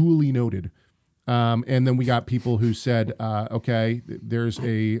 Duly noted. And then we got people who said, okay, there is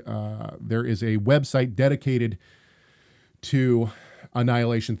a website dedicated to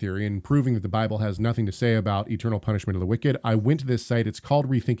annihilation theory and proving that the Bible has nothing to say about eternal punishment of the wicked. I went to this site. It's called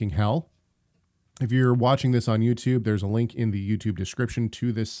Rethinking Hell. If you're watching this on YouTube, there's a link in the YouTube description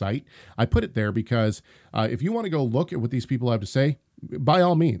to this site. I put it there because if you want to go look at what these people have to say, by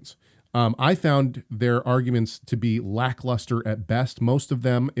all means. I found their arguments to be lackluster at best. Most of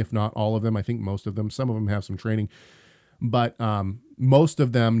them, if not all of them, I think most of them, some of them have some training, but most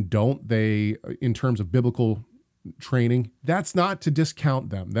of them don't. They, in terms of biblical training, that's not to discount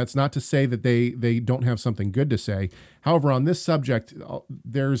them. That's not to say that they don't have something good to say. However, on this subject,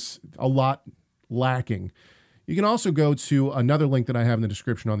 there's a lot lacking. You can also go to another link that I have in the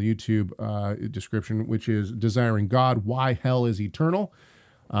description on the YouTube description, which is Desiring God, Why Hell is Eternal.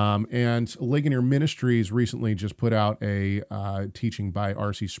 And Ligonier Ministries recently just put out a teaching by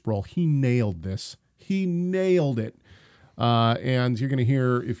R.C. Sproul. He nailed this. He nailed it. And you're going to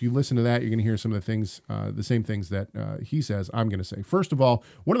hear, if you listen to that, you're going to hear some of the things, the same things that he says I'm going to say. First of all,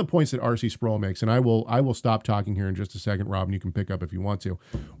 one of the points that R.C. Sproul makes, and I will stop talking here in just a second, Rob, and you can pick up if you want to.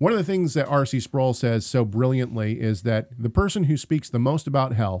 One of the things that R.C. Sproul says so brilliantly is that the person who speaks the most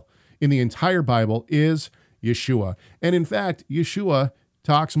about hell in the entire Bible is Yeshua. And in fact, Yeshua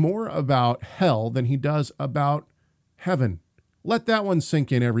talks more about hell than he does about heaven. Let that one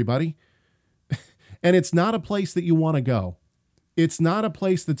sink in, everybody. And it's not a place that you want to go. It's not a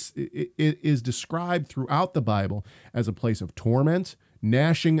place it is described throughout the Bible as a place of torment,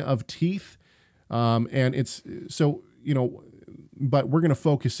 gnashing of teeth. And it's so, but we're going to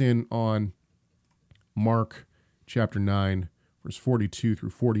focus in on Mark chapter 9, verse 42 through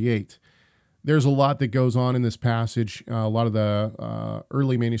 48. There's a lot that goes on in this passage. A lot of the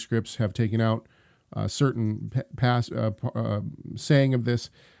early manuscripts have taken out certain saying of this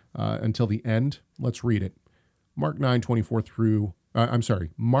until the end. Let's read it. Mark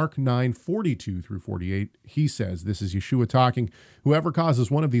 9:42 through 48. He says, this is Yeshua talking, whoever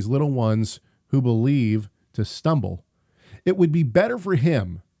causes one of these little ones who believe to stumble, it would be better for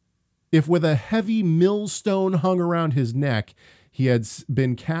him if with a heavy millstone hung around his neck, he had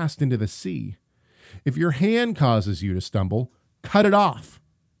been cast into the sea. If your hand causes you to stumble, cut it off.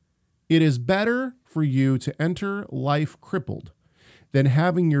 It is better for you to enter life crippled than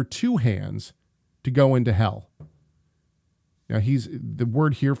having your two hands to go into hell. Now, the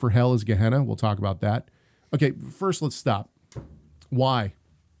word here for hell is Gehenna. We'll talk about that. Okay, first let's stop. Why?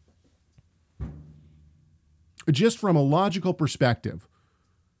 Just from a logical perspective,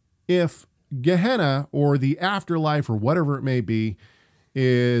 if Gehenna or the afterlife or whatever it may be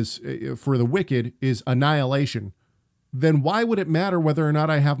is for the wicked is annihilation, then why would it matter whether or not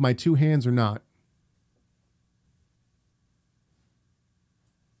I have my two hands or not?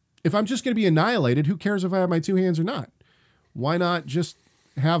 If I'm just going to be annihilated, who cares if I have my two hands or not? Why not just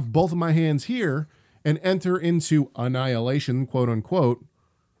have both of my hands here and enter into annihilation, quote unquote,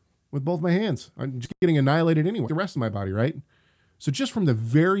 with both my hands? I'm just getting annihilated anyway, the rest of my body, right? So just from the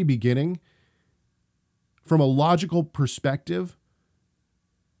very beginning, from a logical perspective,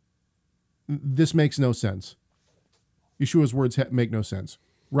 this makes no sense. Yeshua's words make no sense.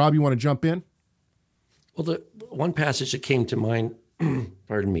 Rob, you want to jump in? Well, the one passage that came to mind,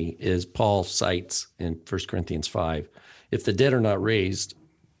 pardon me, is Paul cites in 1 Corinthians 5, if the dead are not raised,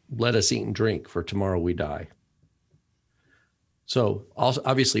 let us eat and drink, for tomorrow we die. So also,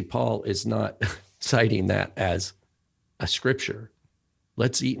 obviously, Paul is not citing that as a scripture.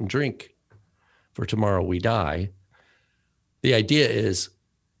 Let's eat and drink, for tomorrow we die. The idea is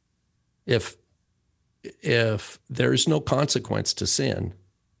if there's no consequence to sin,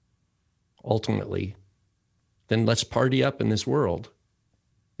 ultimately, then let's party up in this world.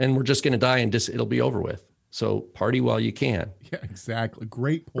 And we're just going to die and it'll be over with. So party while you can. Yeah, exactly.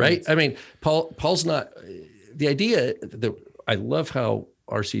 Great point. Right? I mean, Paul's not, the idea that I love how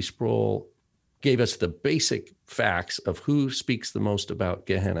R.C. Sproul gave us the basic facts of who speaks the most about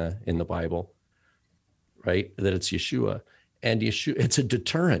Gehenna in the Bible, right? That it's Yeshua. And Yeshua, it's a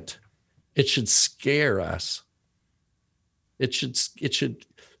deterrent. It should scare us. It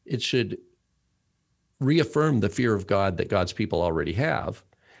should reaffirm the fear of God that God's people already have.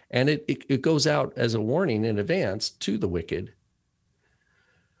 And it goes out as a warning in advance to the wicked.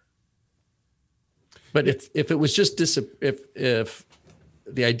 But if it was just if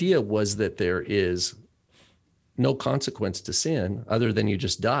the idea was that there is no consequence to sin other than you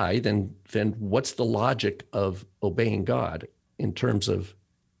just die, then what's the logic of obeying God in terms of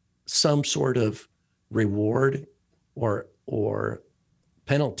some sort of reward or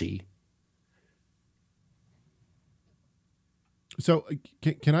penalty? So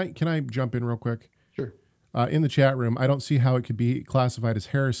can I jump in real quick? Sure. In the chat room, I don't see how it could be classified as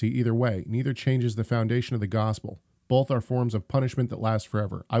heresy either way. Neither changes the foundation of the gospel. Both are forms of punishment that last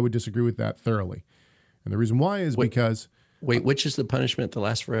forever. I would disagree with that thoroughly. And the reason why is because... Wait, which is the punishment that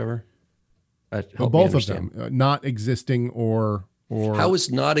lasts forever? Help me Both of understand. them, not existing or How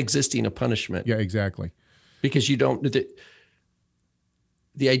is not existing a punishment? yeah, exactly. Because you don't.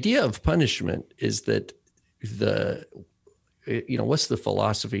 The idea of punishment is that what's the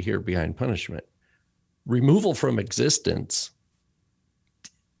philosophy here behind punishment? Removal from existence.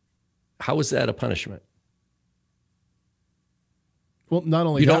 How is that a punishment? Well, not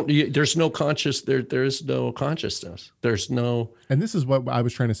only there's no conscious, there is no consciousness. There's no. and this is what I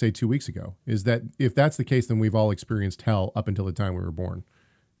was trying to say 2 weeks ago, is that if that's the case, then we've all experienced hell up until the time we were born,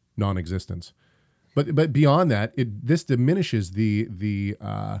 non-existence. But beyond that, this diminishes the.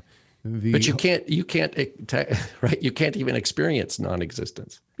 But you can't right. You can't even experience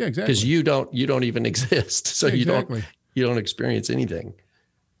non-existence. Yeah, exactly. Because you don't even exist, so Yeah, exactly. you don't experience anything.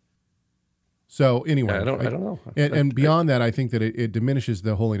 So anyway, I don't know. And beyond that, I think that it diminishes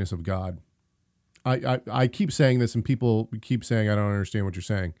the holiness of God. I keep saying this, and people keep saying I don't understand what you're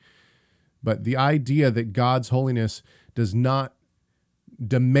saying, but the idea that God's holiness does not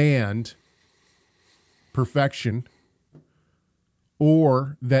demand perfection,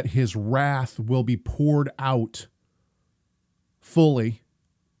 or that His wrath will be poured out fully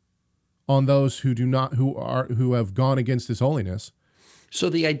on those who have gone against His holiness. So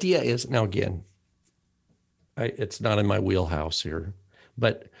the idea is, now again, it's not in my wheelhouse here,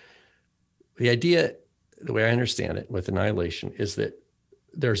 but the idea, the way I understand it with annihilation, is that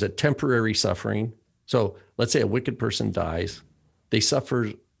there's a temporary suffering. So let's say a wicked person dies, they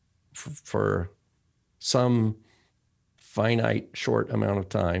suffer for some finite short amount of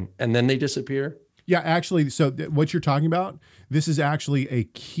time, and then they disappear. Yeah, actually, so what you're talking about, this is actually a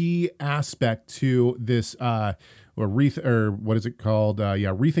key aspect to this, what is it called?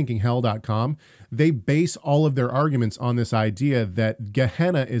 rethinkinghell.com. They base all of their arguments on this idea that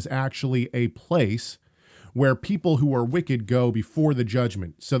Gehenna is actually a place where people who are wicked go before the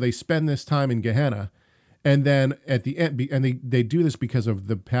judgment. So they spend this time in Gehenna, and then at the end, and they do this because of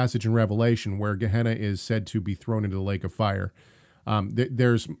the passage in Revelation where Gehenna is said to be thrown into the lake of fire.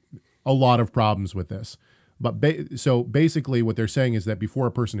 There's a lot of problems with this. But so basically what they're saying is that before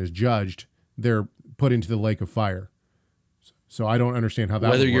a person is judged, they're put into the lake of fire. So I don't understand how that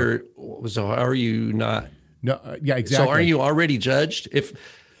Whether would work. so are you not? No, yeah, exactly. So are you already judged? Yeah,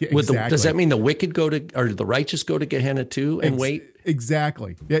 exactly. Does that mean the wicked or the righteous go to Gehenna too and wait?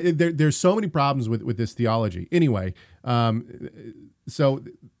 Exactly. Yeah, there's so many problems with this theology. Anyway, so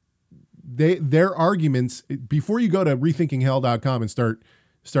their arguments, before you go to rethinkinghell.com and start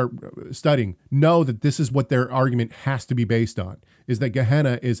studying, know that this is what their argument has to be based on, is that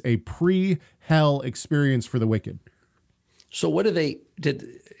Gehenna is a pre-hell experience for the wicked. So what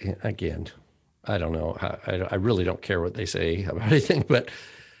again, I don't know. I really don't care what they say about anything, but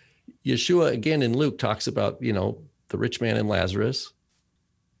Yeshua again in Luke talks about, the rich man and Lazarus,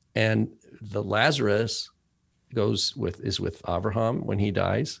 and the Lazarus is with Abraham when he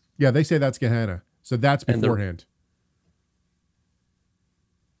dies. Yeah, they say that's Gehenna. So that's beforehand.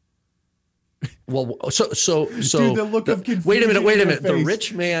 Well, so Dude, the look of confusion. Wait a minute. in The face.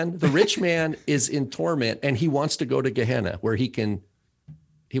 rich man is in torment, and he wants to go to Gehenna, where he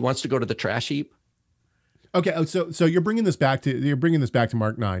wants to go to the trash heap. Okay, so you're bringing this back to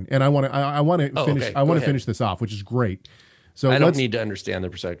Mark 9, and I want to finish. Okay. I want to finish this off, which is great. So I don't need to understand the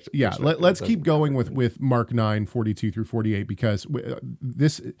perspective. Yeah, let's keep going with Mark 9, 42 through 48, because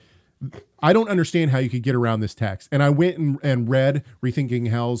this, I don't understand how you could get around this text. And I went and read Rethinking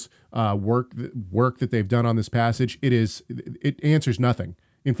Hell's work that they've done on this passage. It answers nothing.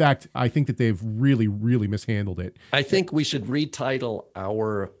 In fact, I think that they've really, really mishandled it. I think we should retitle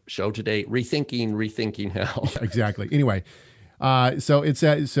our show today, Rethinking Hell. Exactly. Anyway, so it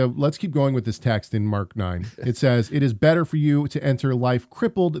says, so let's keep going with this text in Mark 9. It says, "It is better for you to enter life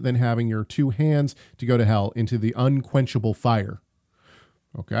crippled than having your two hands to go to hell, into the unquenchable fire."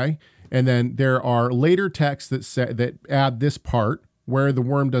 Okay. And then there are later texts that add this part, where the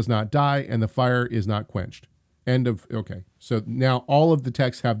worm does not die and the fire is not quenched. End of. Okay. So now all of the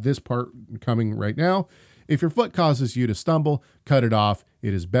texts have this part coming right now. "If your foot causes you to stumble, cut it off.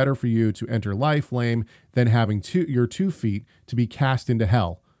 It is better for you to enter life lame than having your 2 feet to be cast into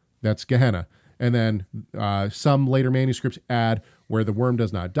hell." That's Gehenna. And then some later manuscripts add, "where the worm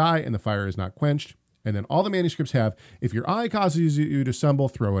does not die and the fire is not quenched." And then all the manuscripts have, "If your eye causes you to stumble,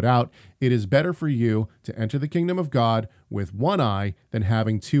 throw it out. It is better for you to enter the kingdom of God with 1 eye than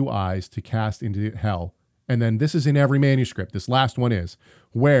having 2 eyes to cast into hell." And then this is in every manuscript. This last one is,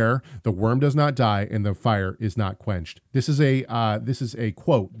 "where the worm does not die and the fire is not quenched." This is a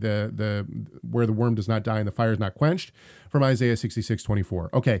quote, the "where the worm does not die and the fire is not quenched," from Isaiah 66:24.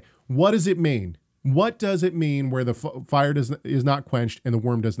 Okay, what does it mean? What does it mean where the fire is not quenched and the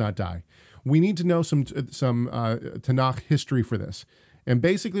worm does not die? we need to know some Tanakh history for this. And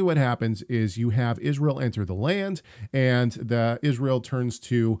basically what happens is you have Israel enter the land, and Israel turns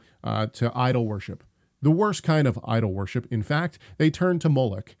to idol worship. The worst kind of idol worship. In fact, they turn to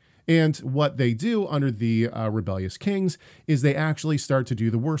Moloch. And what they do under the rebellious kings is they actually start to do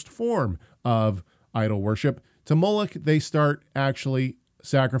the worst form of idol worship. To Moloch, they start actually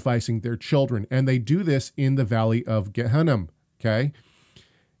sacrificing their children. And they do this in the valley of Gehenna. Okay?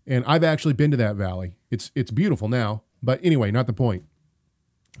 And I've actually been to that valley. It's beautiful now. But anyway, not the point.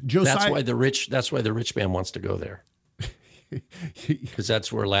 Josiah, that's why the rich man wants to go there, because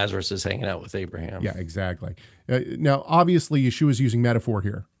that's where Lazarus is hanging out with Abraham. Yeah, exactly. Now, obviously, Yeshua is using metaphor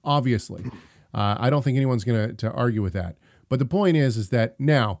here. Obviously, I don't think anyone's going to argue with that. But the point is that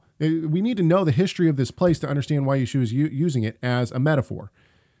now we need to know the history of this place to understand why Yeshua is using it as a metaphor.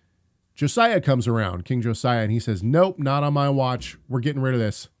 Josiah comes around, King Josiah, and he says, "Nope, not on my watch. We're getting rid of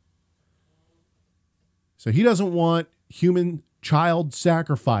this." So he doesn't want human child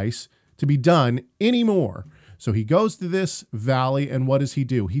sacrifice to be done anymore. So he goes to this valley, and what does he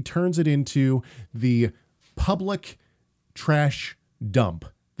do? He turns it into the public trash dump,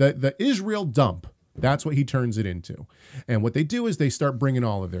 the Israel dump. That's what he turns it into. And what they do is they start bringing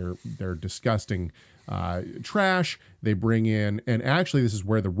all of their disgusting trash. They bring in, and actually this is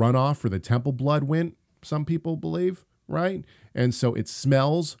where the runoff for the temple blood went, some people believe, right? And so it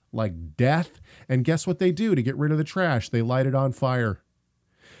smells like death. And guess what they do to get rid of the trash? They light it on fire.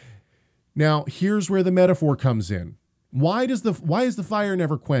 Now, here's where the metaphor comes in. Why is the fire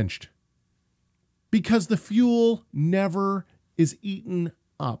never quenched? Because the fuel never is eaten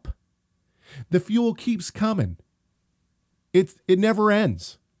up. The fuel keeps coming. It never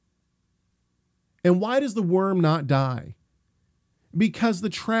ends. And why does the worm not die? Because the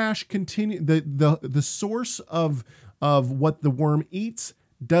trash continue, the source of what the worm eats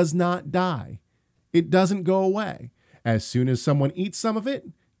does not die. It doesn't go away. As soon as someone eats some of it,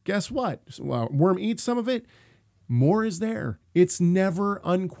 guess what? Well, worm eats some of it, more is there. It's never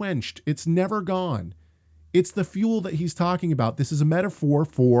unquenched. It's never gone. It's the fuel that he's talking about. This is a metaphor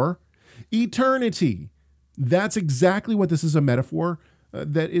for eternity. That's exactly what this is a metaphor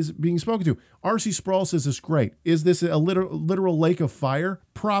that is being spoken to. R.C. Sproul says it's great. Is this a literal lake of fire?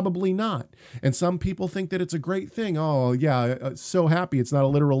 Probably not. And some people think that it's a great thing. Oh, yeah, so happy it's not a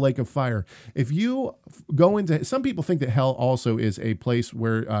literal lake of fire. If you go into, some people think that hell also is a place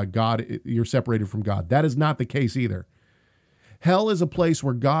where you're separated from God. That is not the case either. Hell is a place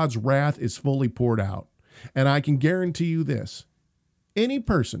where God's wrath is fully poured out. And I can guarantee you this. Any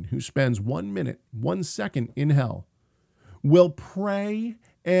person who spends 1 minute, 1 second in hell will pray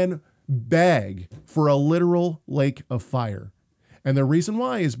and beg for a literal lake of fire. And the reason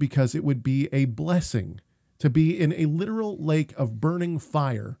why is because it would be a blessing to be in a literal lake of burning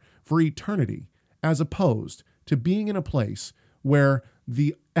fire for eternity, as opposed to being in a place where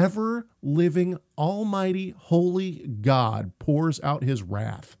the ever-living, almighty, holy God pours out his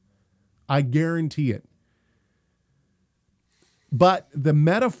wrath. I guarantee it. But the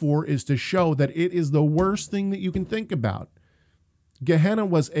metaphor is to show that it is the worst thing that you can think about. Gehenna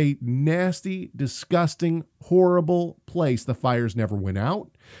was a nasty, disgusting, horrible place. The fires never went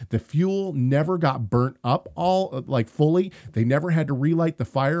out. The fuel never got burnt up fully. They never had to relight the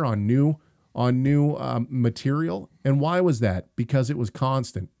fire on new material. And why was that? Because it was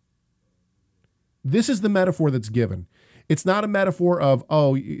constant. This is the metaphor that's given. It's not a metaphor of,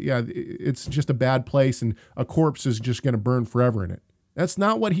 oh, yeah, it's just a bad place and a corpse is just going to burn forever in it. That's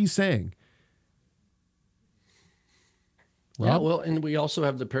not what he's saying. Yeah, well, and we also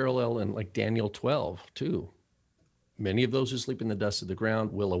have the parallel in like Daniel 12, too. Many of those who sleep in the dust of the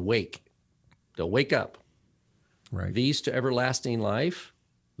ground will awake. They'll wake up. Right. These to everlasting life,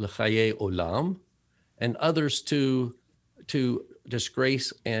 l'chaye olam, and others to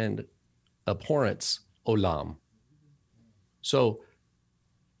disgrace and abhorrence, olam. So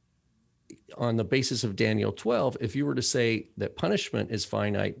on the basis of Daniel 12, if you were to say that punishment is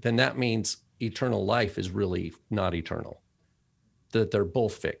finite, then that means eternal life is really not eternal. That they're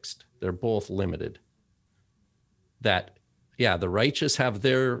both fixed. They're both limited. That, yeah, the righteous have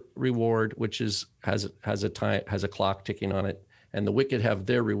their reward, which has a clock ticking on it, and the wicked have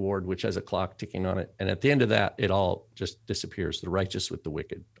their reward, which has a clock ticking on it. And at the end of that, it all just disappears. The righteous with the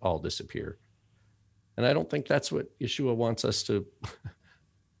wicked all disappear. And I don't think that's what Yeshua wants us to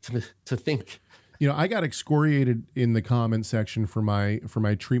think. You know, I got excoriated in the comment section for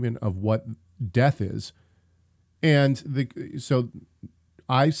my treatment of what death is. And so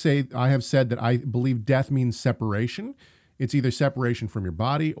I have said that I believe death means separation. It's either separation from your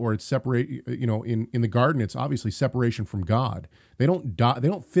body, or it's separate, in the garden, it's obviously separation from God. They don't die. They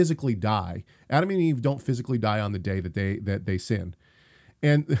don't physically die. Adam and Eve don't physically die on the day that they sin.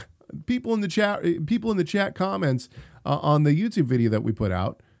 And people in the chat comments on the YouTube video that we put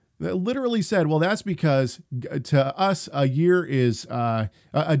out, that literally said, well, that's because to us, a year is, a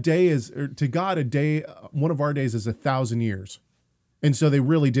day is, or to God, a day, one of our days is 1,000 years. And so they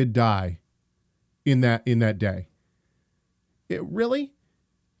really did die in that day. It really?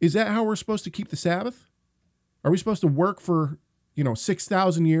 Is that how we're supposed to keep the Sabbath? Are we supposed to work for,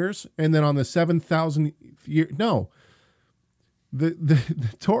 6,000 years and then on the 7,000th year? No. The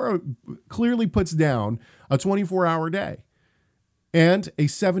Torah clearly puts down a 24-hour day and a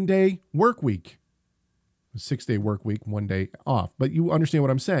 7-day work week. A 6-day work week, 1 day off. But you understand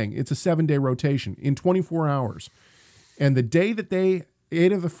what I'm saying. It's a 7-day rotation in 24 hours. And the day that they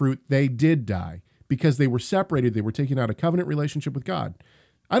ate of the fruit, they did die. Because they were separated, they were taken out of covenant relationship with God.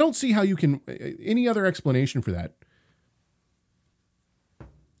 I don't see how you can, any other explanation for that.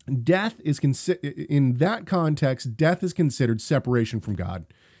 Death is, in that context, death is considered separation from God.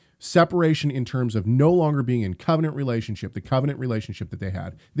 Separation in terms of no longer being in covenant relationship, the covenant relationship that they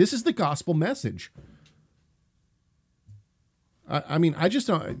had. This is the gospel message. I mean, I just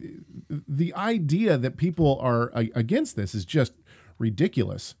don't, the idea that people are against this is just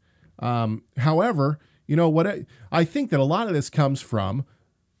ridiculous. However, what I think that a lot of this comes from,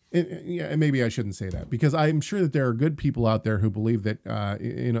 and maybe I shouldn't say that, because I'm sure that there are good people out there who believe that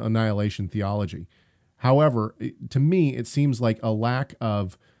in annihilation theology. However, to me, it seems like a lack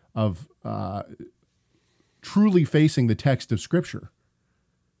of truly facing the text of Scripture.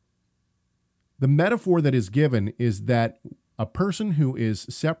 The metaphor that is given is that a person who is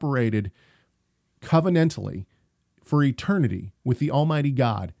separated covenantally for eternity with the Almighty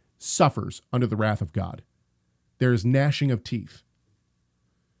God suffers under the wrath of God. There is gnashing of teeth.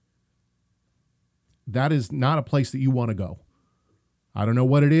 That is not a place that you want to go. I don't know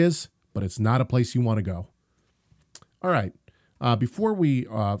what it is, but it's not a place you want to go. All right. Before we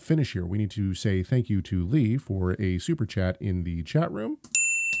finish here, we need to say thank you to Lee for a super chat in the chat room.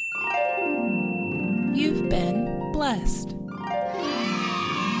 You've been blessed.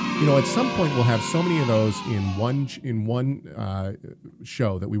 At some point we'll have so many of those in one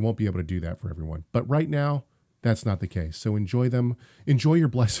show that we won't be able to do that for everyone. But right now, that's not the case. So enjoy them. Enjoy your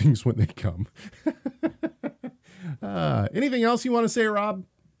blessings when they come. Anything else you want to say, Rob?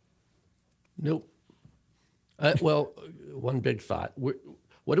 Nope. Well, one big thought.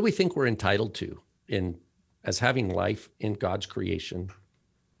 What do we think we're entitled to as having life in God's creation?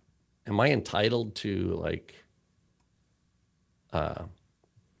 Am I entitled to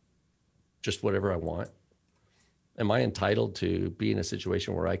just whatever I want? Am I entitled to be in a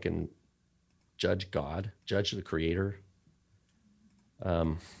situation where I can judge God, judge the Creator?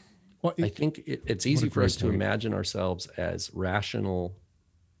 I think it's easy for us to imagine ourselves as rational.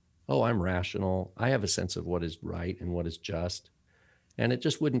 Oh, I'm rational. I have a sense of what is right and what is just. And it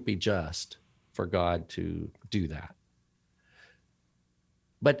just wouldn't be just for God to do that.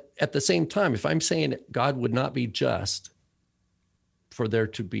 But at the same time, if I'm saying God would not be just for there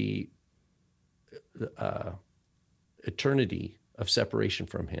to be eternity of separation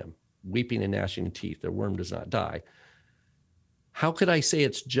from him, weeping and gnashing of teeth, the worm does not die, how could I say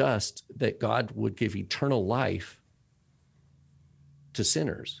it's just that God would give eternal life to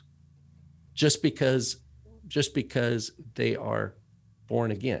sinners just because they are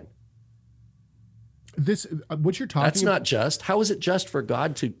born again? This, what you're talking That's not just. How is it just for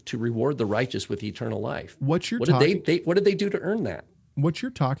God to reward the righteous with eternal life? What did they do to earn that? What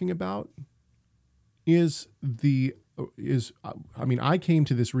you're talking about I came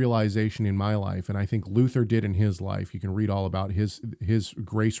to this realization in my life, and I think Luther did in his life. You can read all about his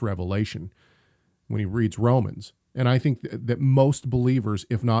grace revelation when he reads Romans. And I think that most believers,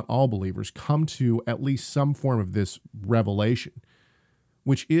 if not all believers, come to at least some form of this revelation,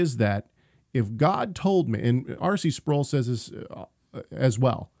 which is that if God told me, and R.C. Sproul says this as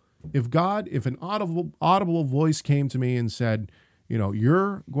well, if an audible voice came to me and said,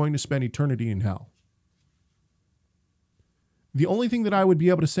 you're going to spend eternity in hell, the only thing that I would be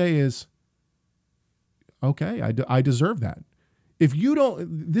able to say is, okay, I deserve that. If you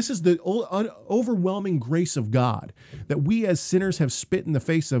don't, this is the overwhelming grace of God that we as sinners have spit in the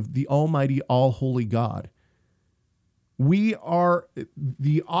face of the almighty, all-holy God. We are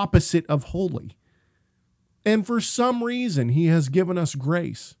the opposite of holy. And for some reason, he has given us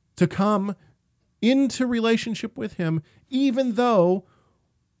grace to come into relationship with him, even though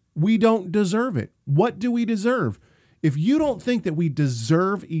we don't deserve it. What do we deserve? If you don't think that we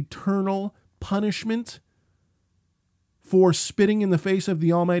deserve eternal punishment for spitting in the face of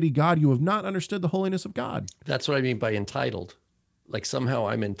the Almighty God. You have not understood the holiness of God. That's what I mean by entitled. Like somehow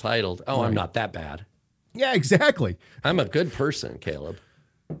I'm entitled. Oh, I'm not that bad. Yeah, exactly. I'm a good person, Caleb.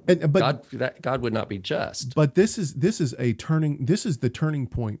 But God would not be just. But this is the turning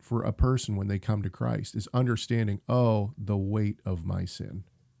point for a person when they come to Christ, is understanding, oh, the weight of my sin.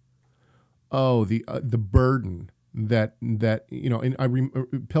 Oh, the burden that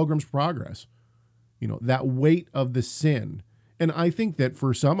Pilgrim's Progress, that weight of the sin. And I think that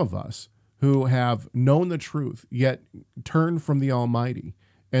for some of us who have known the truth, yet turned from the Almighty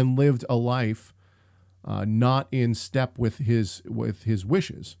and lived a life not in step with his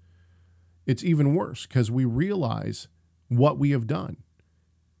wishes, it's even worse, because we realize what we have done.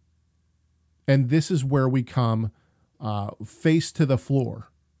 And this is where we come face to the floor,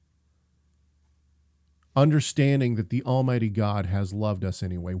 understanding that the Almighty God has loved us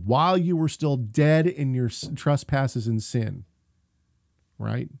anyway, while you were still dead in your trespasses and sin,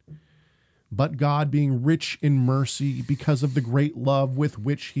 right? But God, being rich in mercy because of the great love with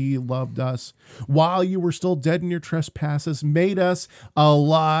which he loved us, while you were still dead in your trespasses, made us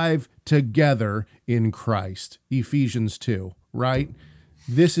alive together in Christ. Ephesians 2, right?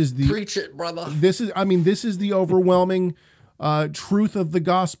 This is the... Preach it, brother. This is the overwhelming truth of the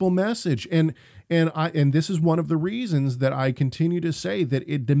gospel message. And this is one of the reasons that I continue to say that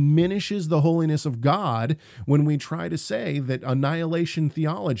it diminishes the holiness of God when we try to say that annihilation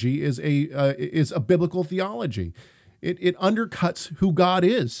theology is a biblical theology. It undercuts who God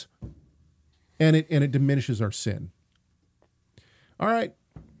is, and it diminishes our sin. All right,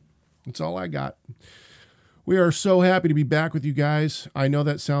 that's all I got. We are so happy to be back with you guys. I know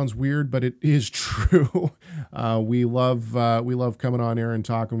that sounds weird, but it is true. We love coming on air and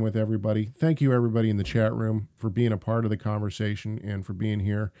talking with everybody. Thank you, everybody in the chat room, for being a part of the conversation and for being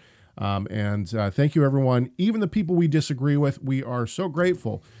here. And thank you, everyone. Even the people we disagree with, we are so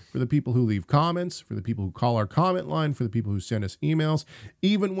grateful for the people who leave comments, for the people who call our comment line, for the people who send us emails,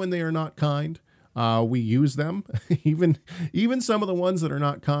 even when they are not kind. We use them, even some of the ones that are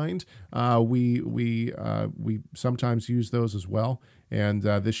not kind. We sometimes use those as well. And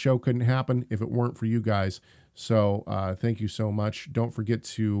this show couldn't happen if it weren't for you guys. So thank you so much. Don't forget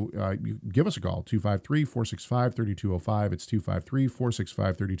to give us a call, 253-465-3205. It's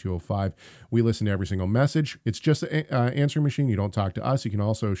 253-465-3205. We listen to every single message. It's just an answering machine. You don't talk to us. You can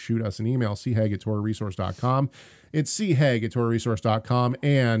also shoot us an email, chegg@torahresource.com. It's chegg@torahresource.com.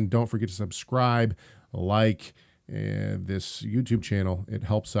 And don't forget to subscribe, like this YouTube channel. It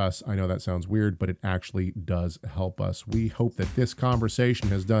helps us. I know that sounds weird, but it actually does help us. We hope that this conversation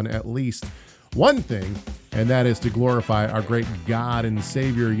has done at least one thing, and that is to glorify our great God and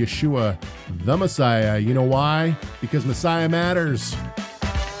Savior, Yeshua, the Messiah. You know why? Because Messiah matters.